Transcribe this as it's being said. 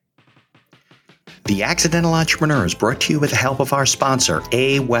The Accidental Entrepreneur is brought to you with the help of our sponsor,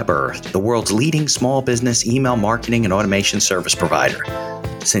 AWeber, the world's leading small business email marketing and automation service provider.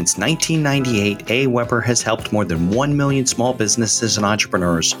 Since 1998, AWeber has helped more than 1 million small businesses and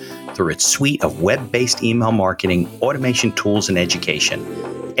entrepreneurs through its suite of web-based email marketing, automation tools, and education.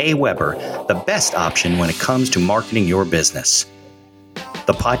 AWeber, the best option when it comes to marketing your business.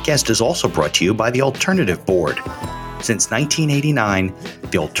 The podcast is also brought to you by the Alternative Board. Since 1989,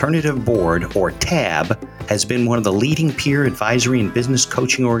 the Alternative Board, or TAB, has been one of the leading peer advisory and business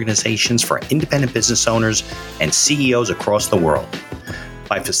coaching organizations for independent business owners and CEOs across the world.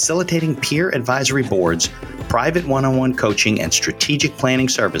 By facilitating peer advisory boards, private one-on-one coaching, and strategic planning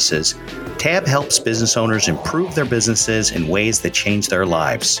services, TAB helps business owners improve their businesses in ways that change their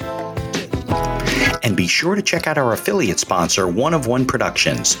lives. And be sure to check out our affiliate sponsor, One of One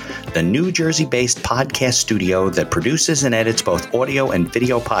Productions, the New Jersey-based podcast studio that produces and edits both audio and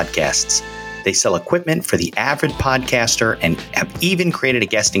video podcasts. They sell equipment for the avid podcaster and have even created a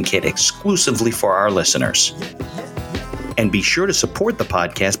guesting kit exclusively for our listeners. And be sure to support the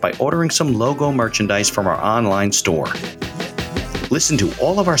podcast by ordering some logo merchandise from our online store. Listen to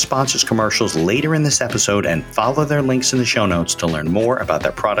all of our sponsors' commercials later in this episode and follow their links in the show notes to learn more about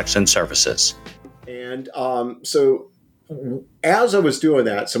their products and services. And so as I was doing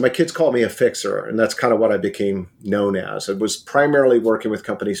that, so my kids called me a fixer, and that's kind of what I became known as. I was primarily working with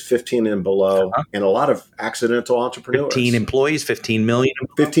companies 15 and below and a lot of accidental entrepreneurs. 15 employees, 15 million?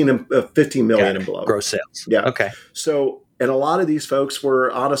 15 million and below. Gross sales. Yeah. Okay. So, and a lot of these folks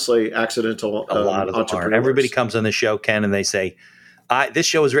were honestly accidental a lot of them entrepreneurs. Are. Everybody comes on the show, Ken, and they say, this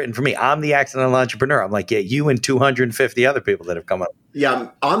show is written for me. I'm the accidental entrepreneur. I'm like, yeah, you and 250 other people that have come up.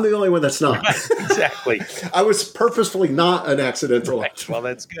 Yeah, I'm the only one that's not. Exactly. I was purposefully not an accidental entrepreneur. Well,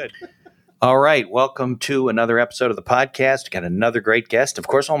 that's good. All right. Welcome to another episode of the podcast. Got another great guest. Of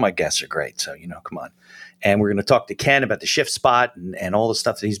course, all my guests are great. So, come on. And we're going to talk to Ken about the Shift Spot and all the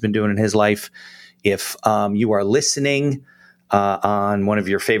stuff that he's been doing in his life. If you are listening on one of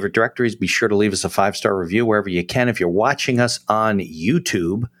your favorite directories, be sure to leave us a 5-star review wherever you can. If you're watching us on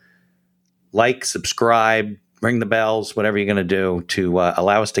YouTube, like, subscribe, ring the bells, whatever you're going to do to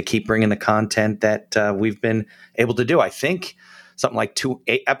allow us to keep bringing the content that we've been able to do. I think something like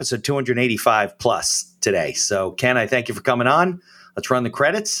episode 285 plus today. So, Ken, I thank you for coming on. Let's run the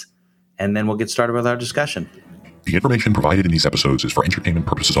credits, and then we'll get started with our discussion. The information provided in these episodes is for entertainment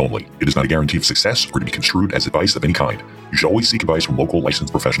purposes only. It is not a guarantee of success or to be construed as advice of any kind. You should always seek advice from local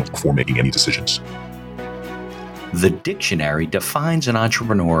licensed professionals before making any decisions. The dictionary defines an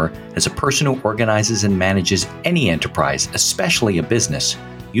entrepreneur as a person who organizes and manages any enterprise, especially a business,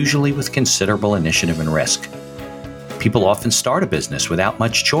 usually with considerable initiative and risk. People often start a business without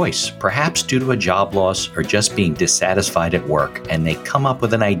much choice, perhaps due to a job loss or just being dissatisfied at work, and they come up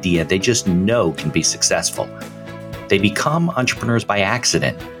with an idea they just know can be successful. They become entrepreneurs by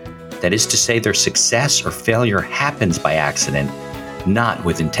accident. That is to say, their success or failure happens by accident, not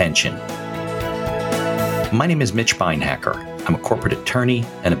with intention. My name is Mitch Beinhacker. I'm a corporate attorney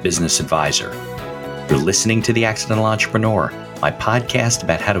and a business advisor. You're listening to The Accidental Entrepreneur, my podcast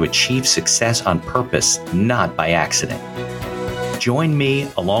about how to achieve success on purpose, not by accident. Join me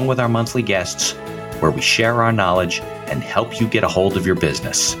along with our monthly guests, where we share our knowledge and help you get a hold of your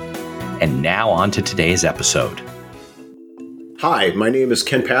business. And now on to today's episode. Hi, my name is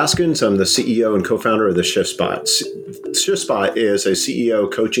Ken Paskins. I'm the CEO and co-founder of the Shift Spot. Shift Spot is a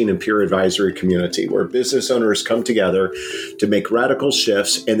CEO coaching and peer advisory community where business owners come together to make radical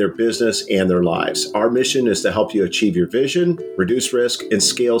shifts in their business and their lives. Our mission is to help you achieve your vision, reduce risk, and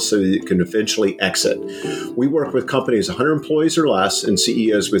scale so that you can eventually exit. We work with companies 100 employees or less and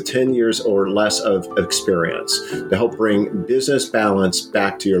CEOs with 10 years or less of experience to help bring business balance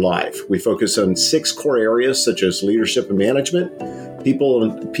back to your life. We focus on 6 core areas such as leadership and management,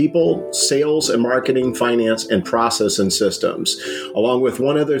 people, sales and marketing, finance, and process and systems. Along with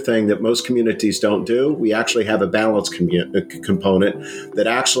one other thing that most communities don't do, we actually have a balance component that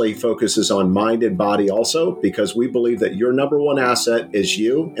actually focuses on mind and body also, because we believe that your number one asset is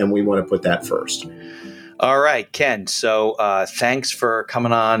you, and we want to put that first. All right, Ken. So thanks for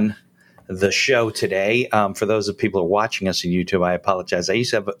coming on the show today. For those of people who are watching us on YouTube, I apologize. I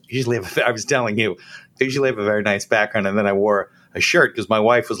usually have a very nice background, and then I wore a shirt because my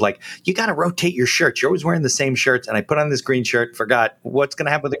wife was like, you got to rotate your shirts. You're always wearing the same shirts. And I put on this green shirt, forgot what's going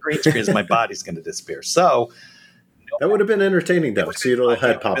to happen with the green screen is my body's going to disappear. So that would have been entertaining though. See your little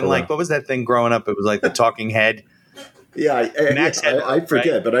head pop around. Like, what was that thing growing up? It was like the talking head. Yeah, I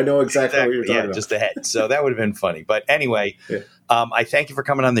forget, right? But I know exactly what you're talking about. Just a head. So that would have been funny. But anyway, I thank you for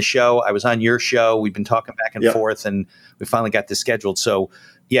coming on the show. I was on your show. We've been talking back and forth, and we finally got this scheduled. So,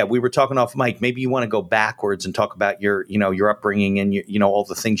 yeah, we were talking off mic. Maybe you want to go backwards and talk about your upbringing and all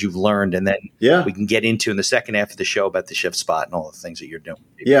the things you've learned, and then we can get into in the second half of the show about the Shift Spot and all the things that you're doing.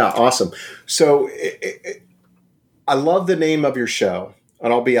 Yeah, awesome. So, I love the name of your show.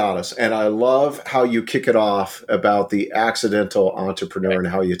 And I'll be honest, and I love how you kick it off about the accidental entrepreneur and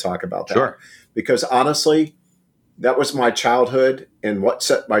how you talk about that. Sure. Because honestly, that was my childhood and what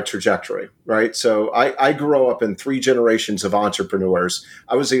set my trajectory, right? So I grew up in 3 generations of entrepreneurs.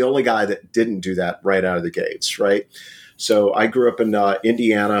 I was the only guy that didn't do that right out of the gates, right? So I grew up in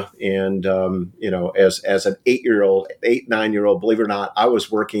Indiana, and as an 9-year-old, believe it or not, I was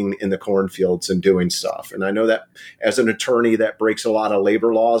working in the cornfields and doing stuff. And I know that as an attorney, that breaks a lot of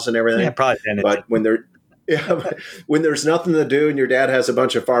labor laws and everything. Yeah, probably. But when there's nothing to do and your dad has a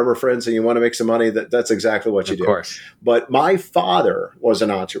bunch of farmer friends and you want to make some money, that's exactly what you do. Of course. But my father was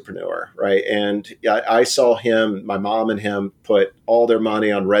an entrepreneur, right? And I saw him, my mom and him, put all their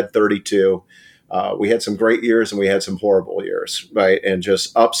money on Red 32. We had some great years and we had some horrible years, right? And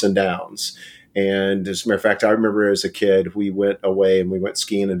just ups and downs. And as a matter of fact, I remember as a kid, we went away and we went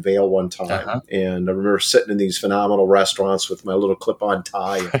skiing in Vail one time. And I remember sitting in these phenomenal restaurants with my little clip-on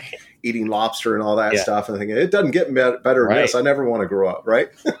tie, eating lobster and all that stuff. And thinking, it doesn't get better than this. I never want to grow up, right?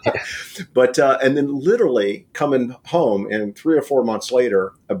 But and then literally coming home and 3 or 4 months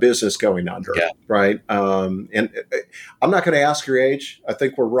later, a business going under, right? And I'm not going to ask your age. I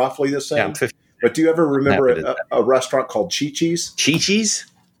think we're roughly the same. Yeah, I'm 50. But do you ever remember a restaurant called Chi-Chi's? Chi-Chi's?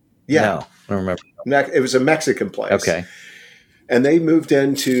 Yeah. No, I don't remember. It was a Mexican place. Okay. And they moved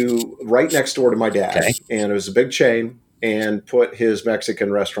into right next door to my dad. Okay. And it was a big chain and put his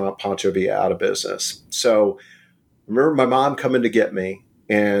Mexican restaurant, Pancho Villa, out of business. So I remember my mom coming to get me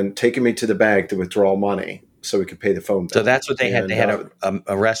and taking me to the bank to withdraw money so we could pay the phone bill. So that's what they had. They had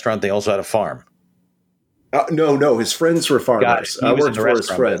a restaurant. They also had a farm. No, his friends were farmers. I worked for his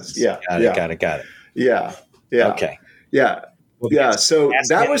friends. Business. Got it. Yeah. Okay. Yeah. Yeah. So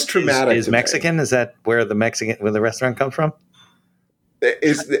that was traumatic. Is Mexican? Is that where the restaurant comes from?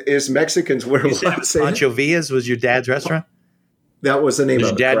 Is Mexicans where you said Pancho Villa's was your dad's restaurant? That was the name of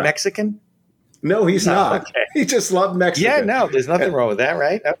it. Was your dad Mexican? No, he's not. Okay. He just loved Mexican. Yeah, no, there's nothing wrong with that,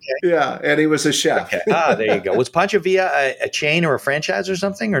 right? Okay. Yeah, and he was a chef. Okay. There you go. Was Pancho Villa a chain or a franchise or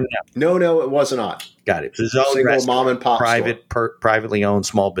something, or no? No, it was not. Got it. It was his own single mom and pop privately owned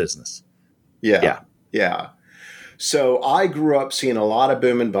small business. Yeah. So I grew up seeing a lot of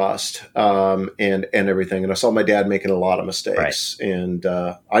boom and bust and everything. And I saw my dad making a lot of mistakes. Right. And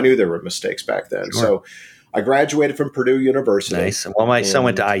I knew there were mistakes back then. Sure. So I graduated from Purdue University. Nice. Well, my son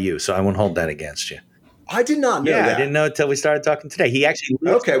went to IU, so I won't hold that against you. I did not know that. I didn't know until we started talking today. He actually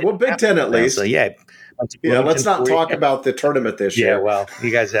well, Big Ten at least. So, let's not talk about the tournament this year. Yeah, well,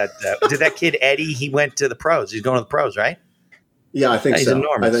 you guys had did that kid Eddie? He went to the pros. He's going to the pros, right? Yeah, I think He's so.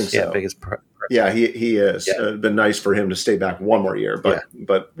 Enormous. I think so. Yeah, biggest pro. Yeah, he is. Yeah. It'd been nice for him to stay back one more year, but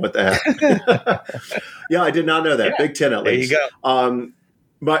what the heck? Yeah, I did not know that. Yeah. Big Ten at least. There you go.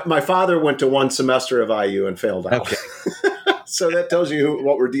 My father went to one semester of IU and failed out. Okay. So that tells you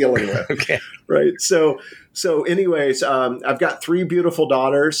what we're dealing with. Okay. Right. So anyways, I've got 3 beautiful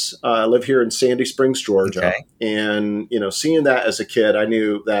daughters. I live here in Sandy Springs, Georgia. Okay. And, seeing that as a kid, I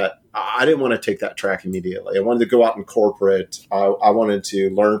knew that I didn't want to take that track immediately. I wanted to go out in corporate. I wanted to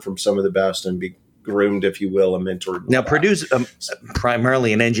learn from some of the best and be groomed, if you will, and mentored. Now, Purdue's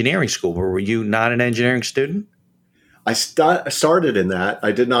primarily an engineering school. Were you not an engineering student? I started in that.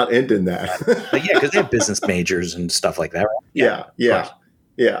 I did not end in that. But yeah, because they have business majors and stuff like that. Right? Yeah.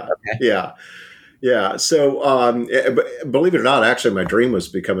 So, believe it or not, actually, my dream was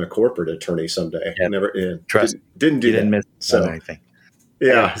to become a corporate attorney someday. Yep. Didn't do that. Miss so anything.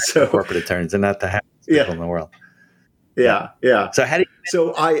 Yeah. So corporate attorneys are not the happiest people in the world. Yeah. So how did you?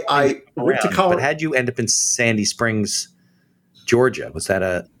 So I went to college. But how did you end up in Sandy Springs, Georgia? Was that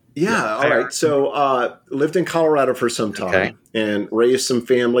a? Yeah. All right. So lived in Colorado for some time and raised some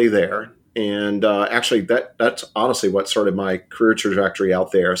family there. And actually, that's honestly what started my career trajectory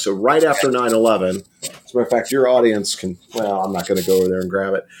out there. So right after 9/11, as a matter of fact, your audience can, I'm not going to go over there and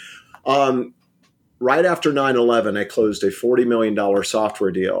grab it. Right after 9/11, I closed a $40 million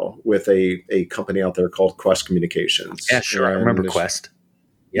software deal with a company out there called Quest Communications. Yeah, sure. I remember Quest.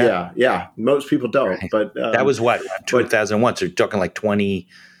 Yeah. Most people don't. Right. But that was what? 2001. So you're talking like 20,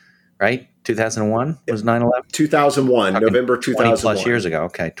 right? 2001 was 9/11? 2001, November 2001. 20 plus years ago.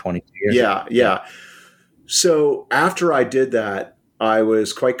 Okay, 22 years ago. Yeah. So after I did that, I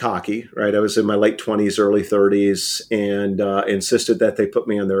was quite cocky, right? I was in my late 20s, early 30s, and insisted that they put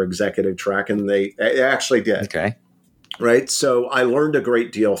me on their executive track, and they actually did. Okay. Right. So I learned a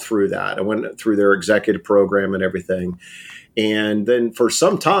great deal through that. I went through their executive program and everything. And then for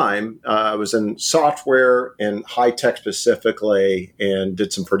some time, I was in software and high tech specifically and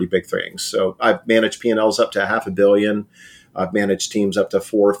did some pretty big things. So I've managed P&Ls up to $500 million. I've managed teams up to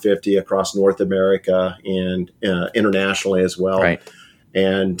 450 across North America and internationally as well. Right.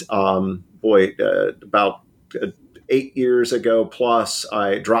 And about 8 years ago plus,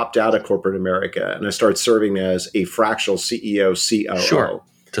 I dropped out of corporate America and I started serving as a fractional CEO, COO. Sure.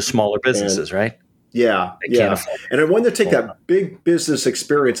 To smaller businesses, right? Yeah. And I wanted to take that big business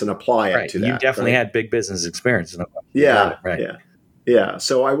experience and apply it to that. You definitely had big business experience. Yeah. Right. Yeah.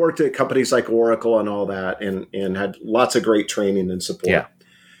 So I worked at companies like Oracle and all that and had lots of great training and support. Yeah.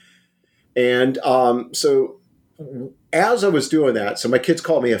 And so as I was doing that, so my kids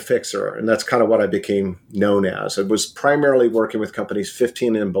called me a fixer, and that's kind of what I became known as. I was primarily working with companies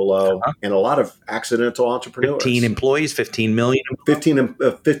 15 and below and a lot of accidental entrepreneurs. 15 employees, 15 million? 15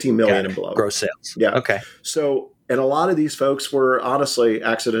 million and below. Gross sales. Yeah. Okay. So, and a lot of these folks were honestly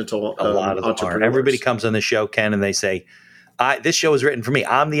accidental a lot of them entrepreneurs. Are. Everybody comes on the show, Ken, and they say, this show is written for me.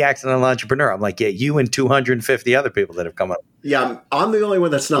 I'm the accidental entrepreneur. I'm like, yeah, you and 250 other people that have come up. Yeah, I'm the only one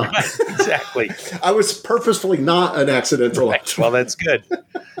that's not. Exactly. I was purposefully not an accidental entrepreneur. Well, that's good.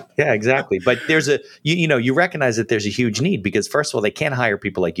 Yeah, exactly. But there's you recognize that there's a huge need because, first of all, they can't hire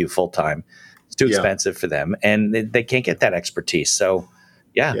people like you full time. It's too expensive for them, and they can't get that expertise. So,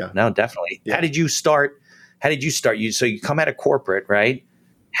 no, definitely. Yeah. How did you start? So you come out of corporate, right?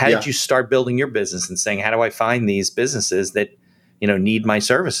 How did you start building your business and saying, how do I find these businesses that, need my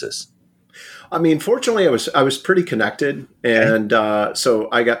services? I mean, fortunately, I was pretty connected, and so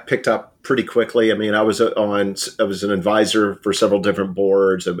I got picked up pretty quickly. I mean, I was an advisor for several different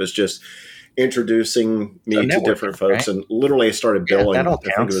boards. It was just introducing me to different folks, right? And literally I started billing. I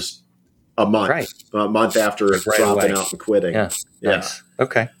think it was a month after dropping out and quitting. Yeah, nice.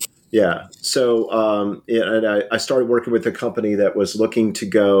 Okay. Yeah. So, and I started working with a company that was looking to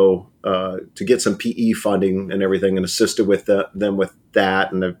go to get some PE funding and everything, and assisted with them with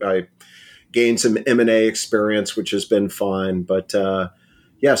that. And I gained some M&A experience, which has been fun. But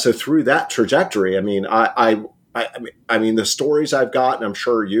so through that trajectory, I mean, I mean, the stories I've gotten, I'm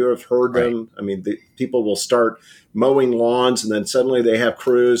sure you have heard them. I mean, the people will start mowing lawns, and then suddenly they have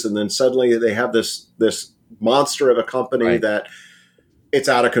crews, and then suddenly they have this monster of a company that. It's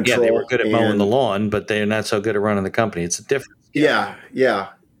out of control. Yeah, they were good at mowing the lawn, but they're not so good at running the company. It's a difference. Yeah.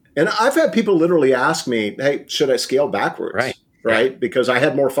 And I've had people literally ask me, hey, should I scale backwards? Right? Because I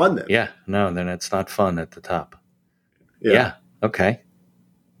had more fun then. Yeah. No, then it's not fun at the top. Yeah. Okay.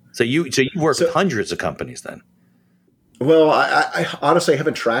 So you work with hundreds of companies then? Well, I honestly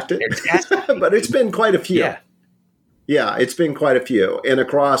haven't tracked it, but it's been quite a few. Yeah, it's been quite a few. And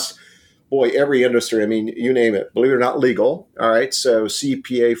across every industry, I mean, you name it, believe it or not, legal. All right. So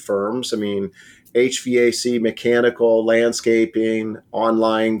CPA firms, I mean, HVAC, mechanical, landscaping,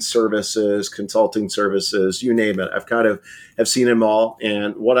 online services, consulting services, you name it. I've kind of have seen them all.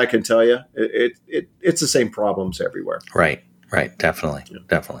 And what I can tell you, it's the same problems everywhere. Right. Definitely.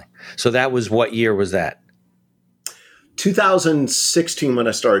 So that was, what year was that? 2016 when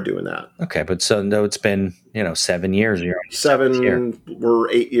I started doing that. Okay, but so no, it's been 7 years. We're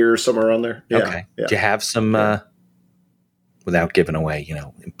 8 years, somewhere around there. Yeah, okay. Yeah. Do you have some, without giving away,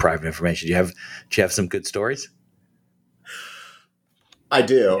 private information? Do you have some good stories? I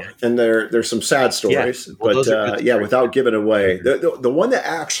do, and there's some sad stories, but without giving away, the one that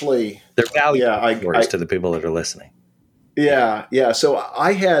actually they're valuable stories to the people that are listening. Yeah. So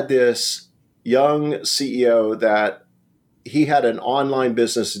I had this young CEO that. He had an online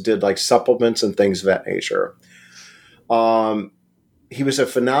business that did like supplements and things of that nature. He was a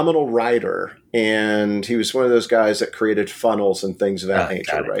phenomenal writer, and he was one of those guys that created funnels and things of that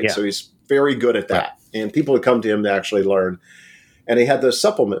nature, right? Yeah. So he's very good at that. Right. And people would come to him to actually learn. And he had the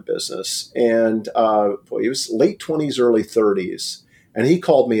supplement business, and he was late 20s, early 30s. And he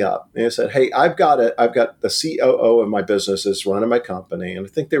called me up and he said, hey, I've got the COO of my business is running my company. And I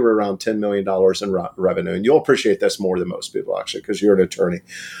think they were around $10 million in revenue. And you'll appreciate this more than most people, actually, because you're an attorney.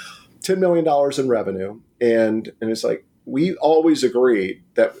 $10 million in revenue. And it's like, we always agreed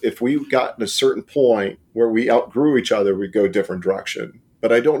that if we got to a certain point where we outgrew each other, we'd go a different direction.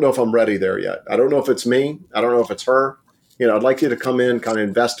 But I don't know if I'm ready there yet. I don't know if it's me. I don't know if it's her. I'd like you to come in, kind of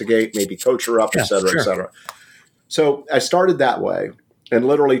investigate, maybe coach her up, et cetera, et cetera. So I started that way. And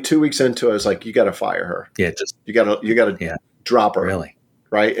literally 2 weeks into it, I was like, you got to fire her. Yeah, you got to drop her. Really?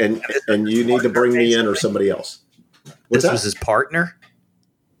 Right? And you need to bring me in or somebody else. This was his partner?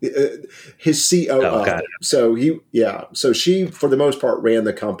 his COO. Oh, got it. So she, for the most part, ran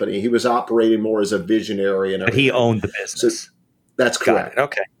the company. He was operating more as a visionary, and but he owned the business. So that's correct.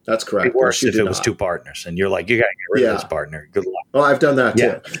 Okay, that's correct. It'd be worse if it was two partners, and you're like, you got to get rid of this partner. Good luck. Well, I've done that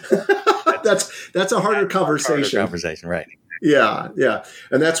too. That's a harder conversation. Right? Yeah,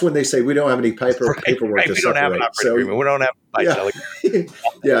 and that's when they say we don't have any paperwork to we separate. Don't have an operating agreement. We don't have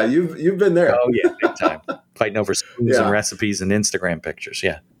yeah, you've been there. Oh yeah, big time. Fighting over spoons and recipes and Instagram pictures.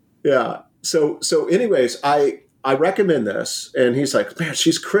 Yeah. So anyways, I recommend this, and he's like, man,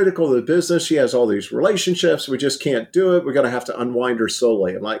 she's critical to the business. She has all these relationships. We just can't do it. We're going to have to unwind her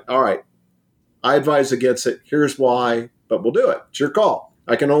slowly. I'm like, all right, I advise against it. Here's why, but we'll do it. It's your call.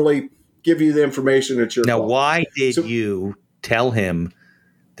 I can only give you the information. It's your call. Now, why did you tell him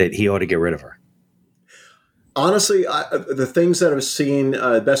that he ought to get rid of her? Honestly, the things that I've seen,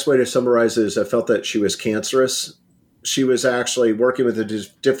 the best way to summarize it is I felt that she was cancerous. She was actually working with the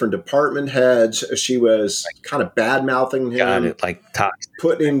different department heads. She was kind of bad-mouthing him. Got it, like toxic.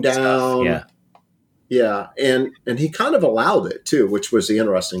 Putting him down. Stuff. Yeah. And he kind of allowed it, too, which was the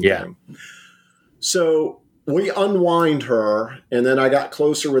interesting thing. So we unwind her, and then I got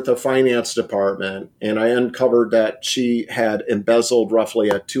closer with the finance department, and I uncovered that she had embezzled roughly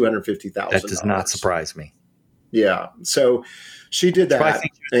at $250,000. That does not surprise me. Yeah. So she did that,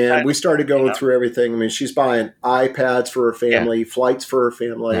 and we started going through everything. I mean, she's buying iPads for her family, flights for her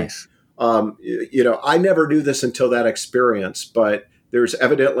family. Nice. I never knew this until that experience, but there's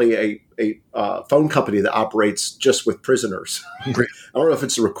evidently a phone company that operates just with prisoners. I don't know if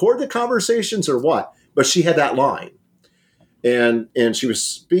it's to record the conversations or what, but she had that line. And she was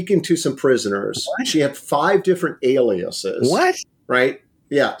speaking to some prisoners. What? She had 5 different aliases. What? Right?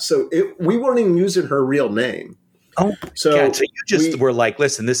 Yeah. So we weren't even using her real name. Oh, so you just were like,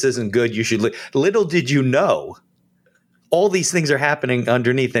 listen, this isn't good. You should little did you know, all these things are happening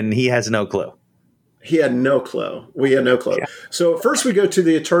underneath, and he has no clue. He had no clue. We had no clue. Yeah. So first we go to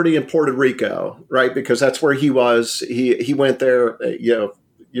the attorney in Puerto Rico, right? Because that's where he was. He went there,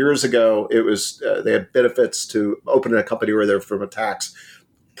 years ago. It was they had benefits to open a company where they're from a tax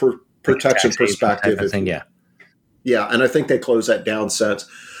protection perspective. Yeah, and I think they closed that down since.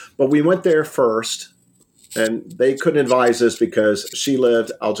 But we went there first. And they couldn't advise us because she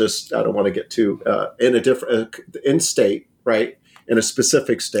lived, I don't want to get too, in a different, in state, right? In a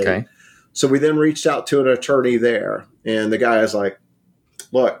specific state. Okay. So we then reached out to an attorney there. And the guy is like,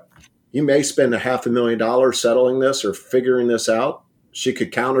 look, you may spend $500,000 settling this or figuring this out. She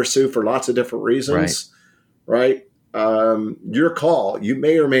could countersue for lots of different reasons, right? Your call. You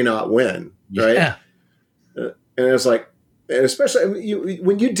may or may not win, right? Yeah. And it's like, especially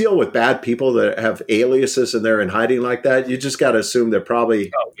when you deal with bad people that have aliases and they're in hiding like that, you just got to assume they're probably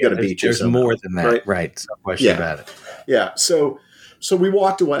going to beat you. There's more than that, right? No question about it. Yeah. So we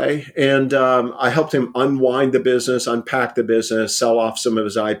walked away, and I helped him unwind the business, unpack the business, sell off some of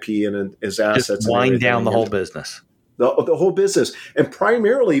his IP and his assets. Just wind down the whole business. The whole business, and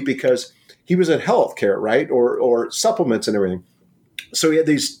primarily because he was in healthcare, right, or supplements and everything. So he had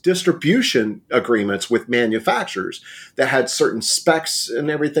these distribution agreements with manufacturers that had certain specs and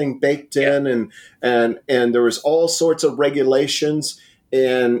everything baked in, and there was all sorts of regulations,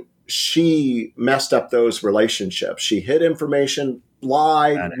 and she messed up those relationships. She hid information,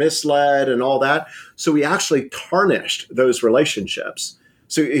 lied, misled, and all that. So he actually tarnished those relationships.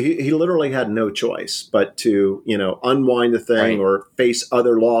 So he literally had no choice but to, unwind the thing or face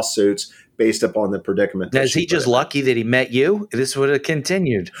other lawsuits based upon the predicament. Now, is he just lucky that he met you? This would have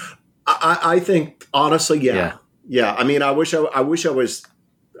continued. I think honestly, yeah. I mean, I wish I was.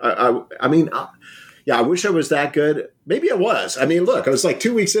 I wish I was that good. Maybe I was. I mean, look, I was like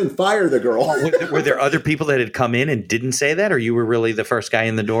 2 weeks in, fire the girl. Were there other people that had come in and didn't say that, or you were really the first guy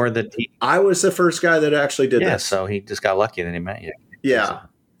in the door? I was the first guy that actually did this. So he just got lucky that he met you.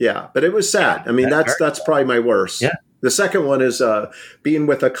 Yeah, but it was sad. I mean, that's probably my worst. Yeah. The second one is being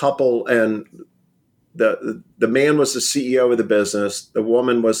with a couple, and the man was the CEO of the business. The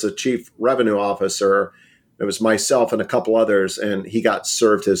woman was the chief revenue officer. It was myself and a couple others, and he got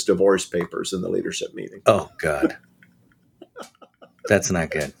served his divorce papers in the leadership meeting. Oh, God. That's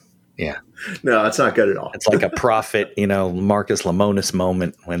not good. Yeah. No, it's not good at all. It's like a prophet, Marcus Lemonis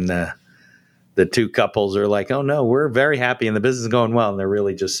moment when the two couples are like, oh, no, we're very happy and the business is going well. And they're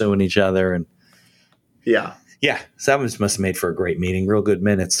really just suing each other. And yeah. Yeah. So that must have made for a great meeting. Real good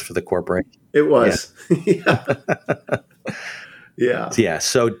minutes for the corporation. It was. Yeah. Yeah.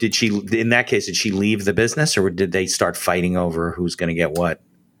 So in that case, did she leave the business, or did they start fighting over who's going to get what?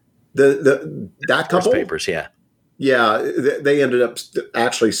 That couple? Papers, yeah. Yeah, they ended up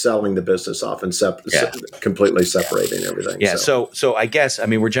actually selling the business off and completely separating everything. Yeah. So I guess, I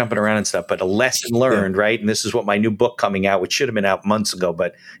mean, we're jumping around and stuff, but a lesson learned, right? And this is what my new book coming out, which should have been out months ago,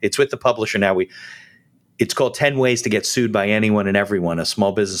 but it's with the publisher now. It's called 10 Ways to Get Sued by Anyone and Everyone, a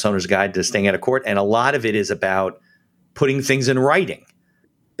small business owner's guide to staying out of court. And a lot of it is about putting things in writing.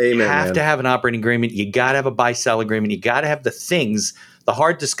 Amen, you have to have an operating agreement. You got to have a buy-sell agreement. You got to have the things, the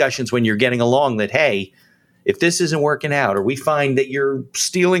hard discussions when you're getting along that, hey, if this isn't working out, or we find that you're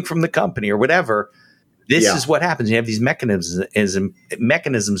stealing from the company or whatever, this is what happens. You have these mechanisms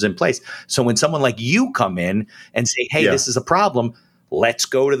in place. So when someone like you come in and say, hey, this is a problem, let's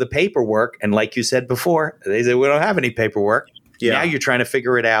go to the paperwork. And like you said before, they say, we don't have any paperwork. Yeah. Now you're trying to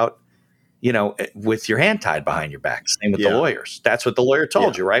figure it out, with your hand tied behind your back. Same with the lawyers. That's what the lawyer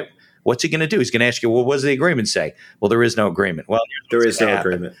told you, right? What's he going to do? He's going to ask you, well, what does the agreement say? Well, there is no agreement. Well, there is no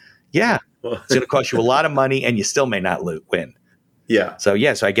agreement. Yeah. It's going to cost you a lot of money and you still may not win. Yeah. So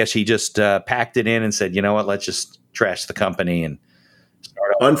I guess he just packed it in and said, you know what, let's just trash the company and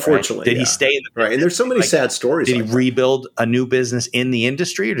start over. Unfortunately. Right? Did he stay in the right? And there's so many sad stories. Did he rebuild a new business in the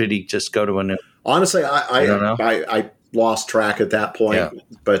industry, or did he just go to a new? Honestly, I don't know. I lost track at that point,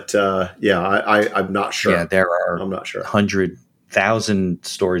 but I'm not sure. Yeah, there are. I'm not sure. 100,000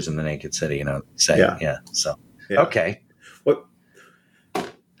 stories in the Naked City. So okay. What?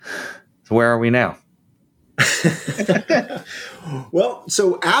 So where are we now? Well,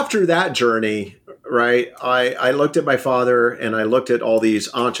 so after that journey, right, I looked at my father and I looked at all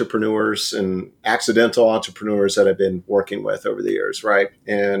these entrepreneurs and accidental entrepreneurs that I've been working with over the years, right?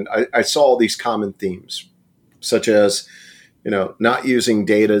 And I saw all these common themes, such as, not using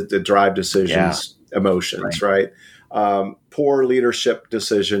data to drive decisions, emotions, right? Poor leadership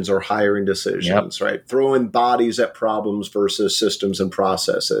decisions or hiring decisions, right? Throwing bodies at problems versus systems and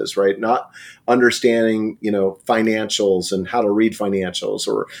processes, right? Not understanding, financials and how to read financials,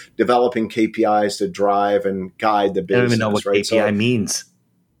 or developing KPIs to drive and guide the business. I don't even know what KPI means.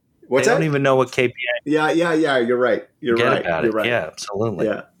 What's that? I don't even know what KPI. Yeah. You're right. You're right. Yeah, absolutely.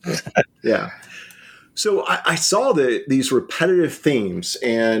 Yeah. Yeah. So I saw these repetitive themes,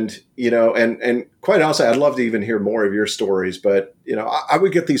 and and quite honestly, I'd love to even hear more of your stories. But I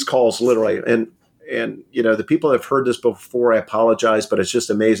would get these calls literally, and the people that have heard this before, I apologize, but it's just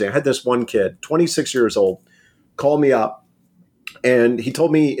amazing. I had this one kid, 26 years old, call me up, and he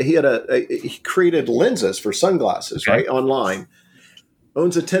told me he had he created lenses for sunglasses, right, online.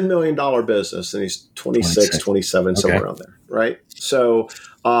 Owns a $10 million business, and he's 27, somewhere around there, right? So.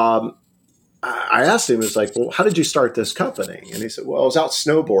 I asked him, it's like, well, how did you start this company? And he said, well, I was out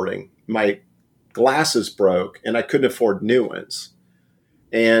snowboarding. My glasses broke and I couldn't afford new ones.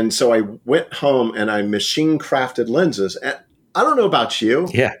 And so I went home and I machine crafted lenses. And I don't know about you.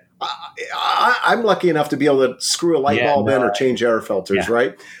 Yeah. I'm lucky enough to be able to screw a light bulb in or change air filters,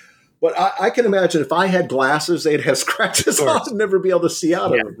 right? But I can imagine if I had glasses, they'd have scratches on and never be able to see out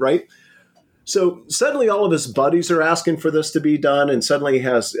of them, right? So suddenly all of his buddies are asking for this to be done, and suddenly he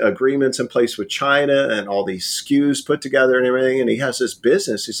has agreements in place with China and all these SKUs put together and everything, and he has this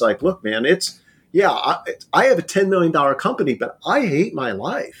business. He's like, look, man, I have a $10 million company, but I hate my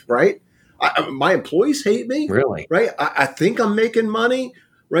life, right? My employees hate me. Really? Right? I think I'm making money,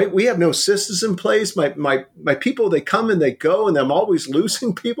 right? We have no systems in place. My people, they come and they go, and I'm always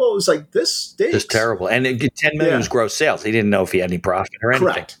losing people. It's like, this stinks. It's terrible. And 10 million was gross sales. He didn't know if he had any profit or anything.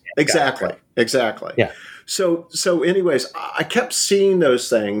 Correct. Exactly. Yeah. So anyways, I kept seeing those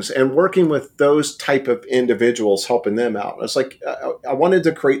things and working with those type of individuals, helping them out. I was like, I wanted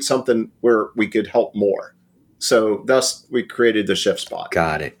to create something where we could help more. So thus we created the Shift Spot.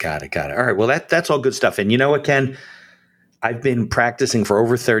 Got it. All right. Well, that's all good stuff. And you know what, Ken? I've been practicing for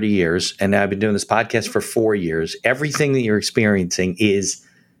over 30 years, and I've been doing this podcast for 4 years. Everything that you're experiencing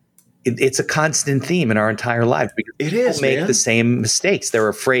it's a constant theme in our entire life, because people make the same mistakes. They're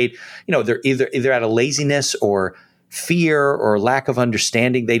afraid, they're either out of laziness or fear or lack of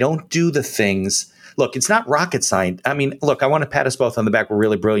understanding. They don't do the things. Look, it's not rocket science. I mean, look, I want to pat us both on the back. We're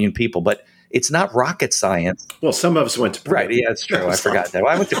really brilliant people, but it's not rocket science. Well, some of us went to Right. Yeah, that's true. I forgot that.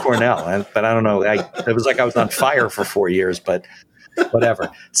 Well, I went to Cornell, but I don't know. It was like I was on fire for 4 years, but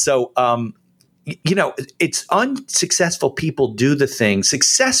whatever. So, it's unsuccessful people do the things.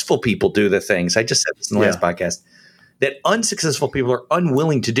 Successful people do the things. I just said this in the last podcast, that unsuccessful people are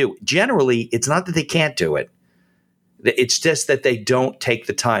unwilling to do. Generally, it's not that they can't do it. It's just that they don't take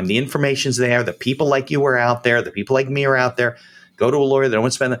the time. The information's there. The people like you are out there. The people like me are out there. Go to a lawyer. They don't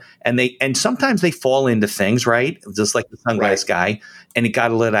want to spend and sometimes they fall into things, right? Just like the sunglass guy, and it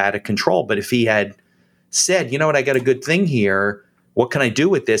got a little out of control. But if he had said, you know what, I got a good thing here. What can I do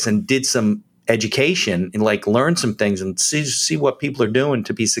with this? And did some education and like learn some things and see what people are doing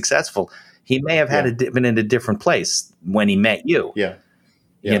to be successful. He may have been in a different place when he met you. Yeah.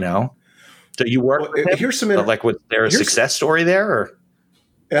 You know? So you work with him? Here's some like, was there a success story there? Or?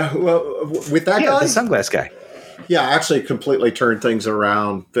 Well, with that guy? The sunglass guy. Yeah, actually completely turned things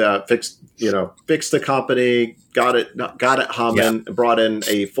around, fixed the company, got it humming, brought in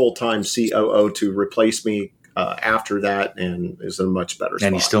a full-time COO to replace me after that, and is in a much better spot.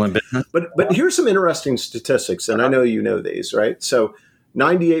 And he's still in business? But here's some interesting statistics, and I know you know these, right? So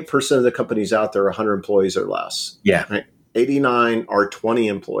 98% of the companies out there are 100 employees or less. Yeah. Right? 89 are 20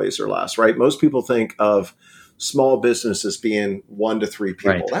 employees or less, right? Most people think of small businesses being 1 to 3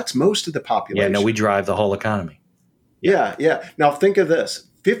 people. Right. That's most of the population. Yeah, no, we drive the whole economy. Yeah. Now think of this.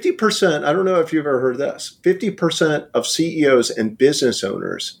 50%, I don't know if you've ever heard this, 50% of CEOs and business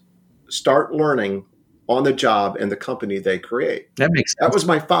owners start learning on the job in the company they create. That makes sense. That was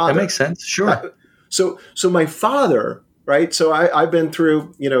my father. That makes sense. Sure. So my father, right? So I've been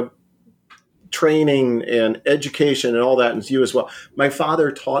through, training and education and all that, and you as well. My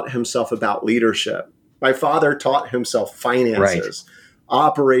father taught himself about leadership. My father taught himself finances,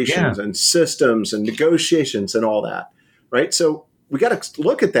 operations, and systems and negotiations and all that, right? So we got to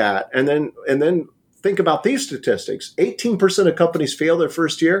look at that and then think about these statistics. 18% of companies fail their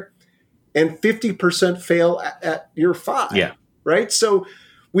first year, and 50% fail at year 5. Yeah. Right. So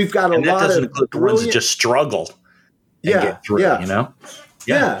we've got a lot of the ones that just struggle. And get through,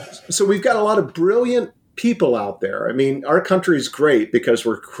 Yeah. So we've got a lot of brilliant people out there. I mean, our country is great because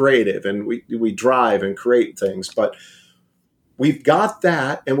we're creative and we drive and create things, but we've got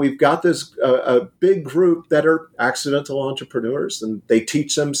that, and we've got this a big group that are accidental entrepreneurs, and they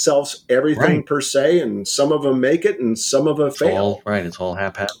teach themselves everything per se, and some of them make it and some of them fail. It's all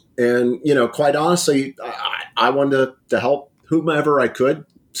haphazard. And, quite honestly, I wanted to help whomever I could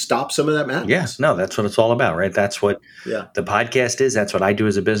stop some of that madness. Yeah, no, that's what it's all about, right? That's what the podcast is. That's what I do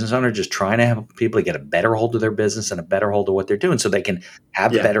as a business owner, just trying to help people get a better hold of their business and a better hold of what they're doing so they can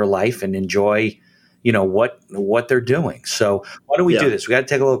have a better life and enjoy, what they're doing. So why don't we do this? We got to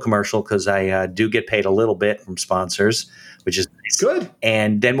take a little commercial because I do get paid a little bit from sponsors, which is nice. Good.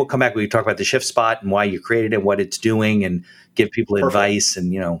 And then we'll come back. We talk about the Shift Spot and why you created it, what it's doing, and give people advice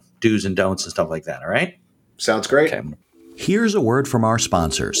and, do's and don'ts and stuff like that. All right? Sounds great. Okay. Here's a word from our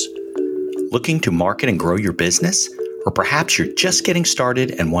sponsors. Looking to market and grow your business? Or perhaps you're just getting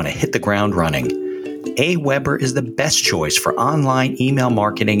started and want to hit the ground running? AWeber is the best choice for online email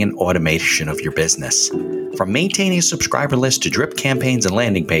marketing and automation of your business. From maintaining a subscriber list to drip campaigns and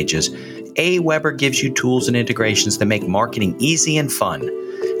landing pages, AWeber gives you tools and integrations that make marketing easy and fun.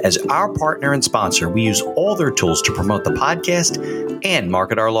 As our partner and sponsor, we use all their tools to promote the podcast and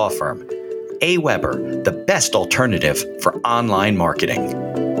market our law firm. AWeber, the best alternative for online marketing.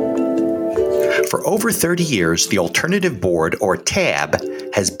 For over 30 years, the Alternative Board, or TAB,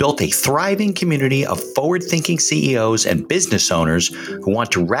 has built a thriving community of forward-thinking CEOs and business owners who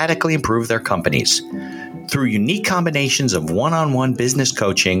want to radically improve their companies. Through unique combinations of one-on-one business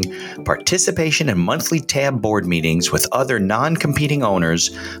coaching, participation in monthly TAB board meetings with other non-competing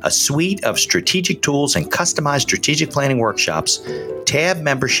owners, a suite of strategic tools, and customized strategic planning workshops, TAB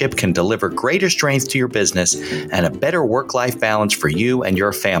membership can deliver greater strength to your business and a better work-life balance for you and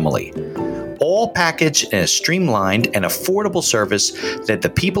your family. All packaged in a streamlined and affordable service that the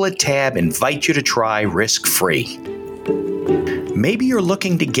people at TAB invite you to try risk-free. Maybe you're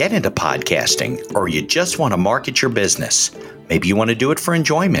looking to get into podcasting, or you just want to market your business. Maybe you want to do it for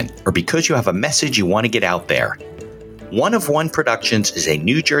enjoyment, or because you have a message you want to get out there. One of One Productions is a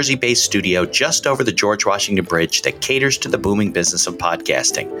New Jersey-based studio just over the George Washington Bridge that caters to the booming business of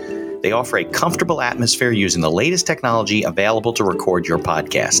podcasting. They offer a comfortable atmosphere using the latest technology available to record your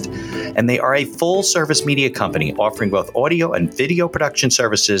podcast. And they are a full-service media company offering both audio and video production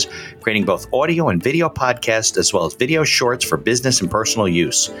services, creating both audio and video podcasts as well as video shorts for business and personal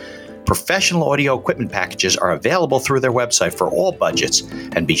use. Professional audio equipment packages are available through their website for all budgets,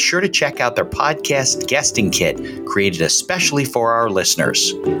 and be sure to check out their podcast guesting kit, created especially for our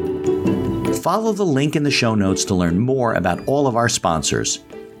listeners. Follow the link in the show notes to learn more about all of our sponsors.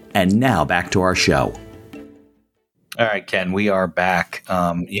 And now back to our show. All right, Ken, we are back.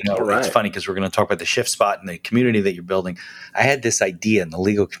 It's funny because we're going to talk about the Shift Spot and the community that you're building. I had this idea in the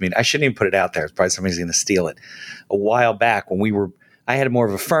legal community. I shouldn't even put it out there. It's probably somebody's going to steal it. A while back when I had more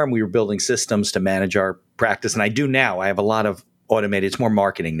of a firm, we were building systems to manage our practice. And I do now. I have a lot of automated. It's more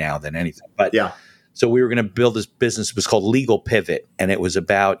marketing now than anything. But so we were going to build this business. It was called Legal Pivot. And it was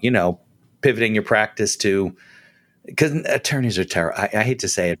about, pivoting your practice to Because attorneys are terrible. I hate to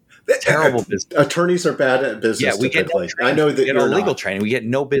say it. Terrible business. Attorneys are bad at business. Yeah, we typically. get no I know that we get you're legal not. training. We get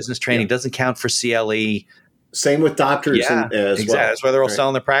no business training. Doesn't count for CLE. Same with doctors as exactly. well. That's why they're all right?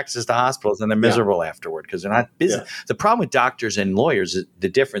 selling their practices to hospitals, and they're miserable afterward because they're not business. Yeah. The problem with doctors and lawyers, the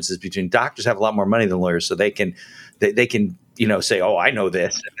difference is between doctors have a lot more money than lawyers, so they can say, "Oh, I know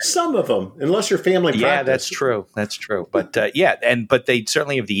this." Some of them, unless you're family practice. Yeah, that's true. That's true. But but they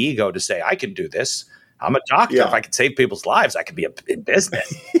certainly have the ego to say, "I can do this. I'm a doctor. Yeah. If I can save people's lives, I could be in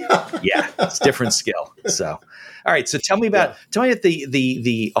business." It's a different skill. So, all right. So tell me about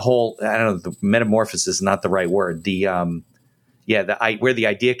the whole. I don't know. The metamorphosis is not the right word. Where the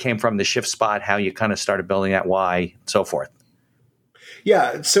idea came from, the shift spot, how you kind of started building that, why, so forth.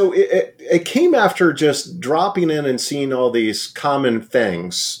 Yeah. So it came after just dropping in and seeing all these common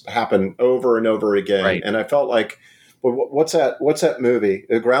things happen over and over again, Right. and I felt like, well, what's that movie?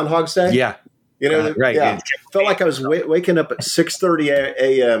 Groundhog's Day. Yeah. Right. Yeah. Felt like I was waking up at 6:30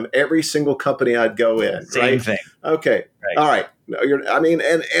 a.m. every single company I'd go in. Same thing. Okay. Right. All right.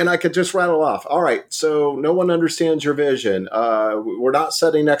 And I could just rattle off. All right. So no one understands your vision. We're not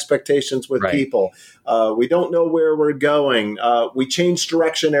setting expectations with people. We don't know where we're going. We change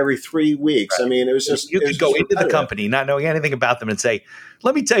direction every 3 weeks. Right. I mean, it was just, you could go into the company not knowing anything about them and say,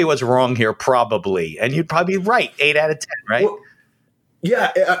 "Let me tell you what's wrong here," probably. And you'd probably be right 8 out of 10, right? Well,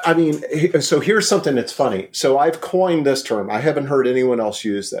 yeah, I mean, so here's something that's funny. So I've coined this term. I haven't heard anyone else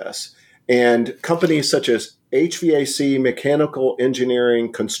use this. And companies such as HVAC, mechanical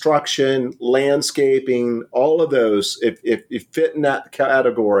engineering, construction, landscaping, all of those, if you fit in that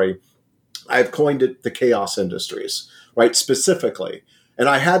category, I've coined it the chaos industries, right? Specifically. And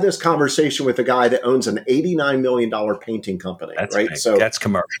I had this conversation with a guy that owns an $89 million painting company, That's right? big. So that's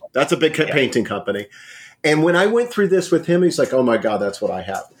commercial. That's a big painting company. And when I went through this with him, he's like, "Oh my God, that's what I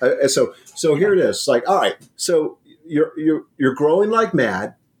have." So here it is. It's like, all right, so you're growing like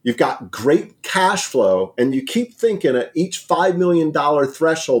mad. You've got great cash flow, and you keep thinking at each $5 million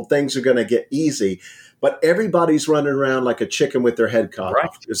threshold, things are going to get easy. But everybody's running around like a chicken with their head cut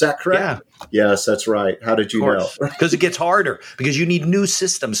off. Is that correct? Yeah. Yes, that's right. How did you know? Because it gets harder, because you need new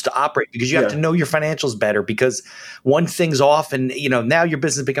systems to operate, because you have to know your financials better, because one thing's off and, now your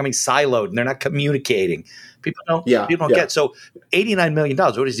business is becoming siloed and they're not communicating. People don't get. So $89 million,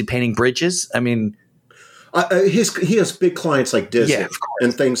 what is he, painting bridges? I mean. He has big clients like Disney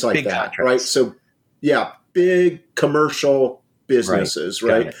and things like that, contracts. Right? So, big commercial businesses,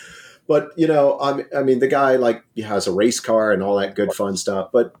 right? But, I mean, the guy he has a race car and all that good fun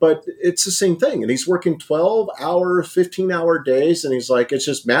stuff, but it's the same thing. And he's working 12-hour, 15-hour days. And he's like, it's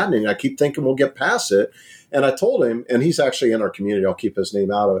just maddening. I keep thinking we'll get past it. And I told him, and he's actually in our community, I'll keep his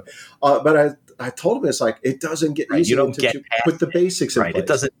name out of it. But I told him, it's like, it doesn't get easier. You don't get you put the basics in place. It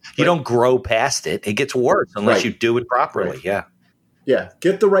doesn't, you don't grow past it. It gets worse unless you do it properly. Yeah. Yeah,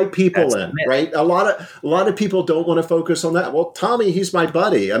 get the right people in, right? A lot of people don't want to focus on that. Well, Tommy, he's my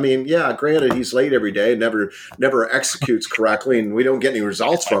buddy. I mean, granted, he's late every day, never executes correctly, and we don't get any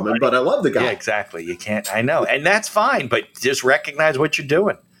results from him. But I love the guy. Yeah, exactly. You can't. I know, and that's fine. But just recognize what you're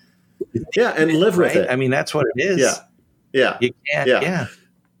doing. Yeah, and live with it. I mean, that's what it is. Yeah. You can't.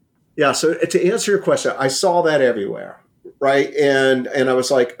 Yeah. So to answer your question, I saw that everywhere. Right. And I was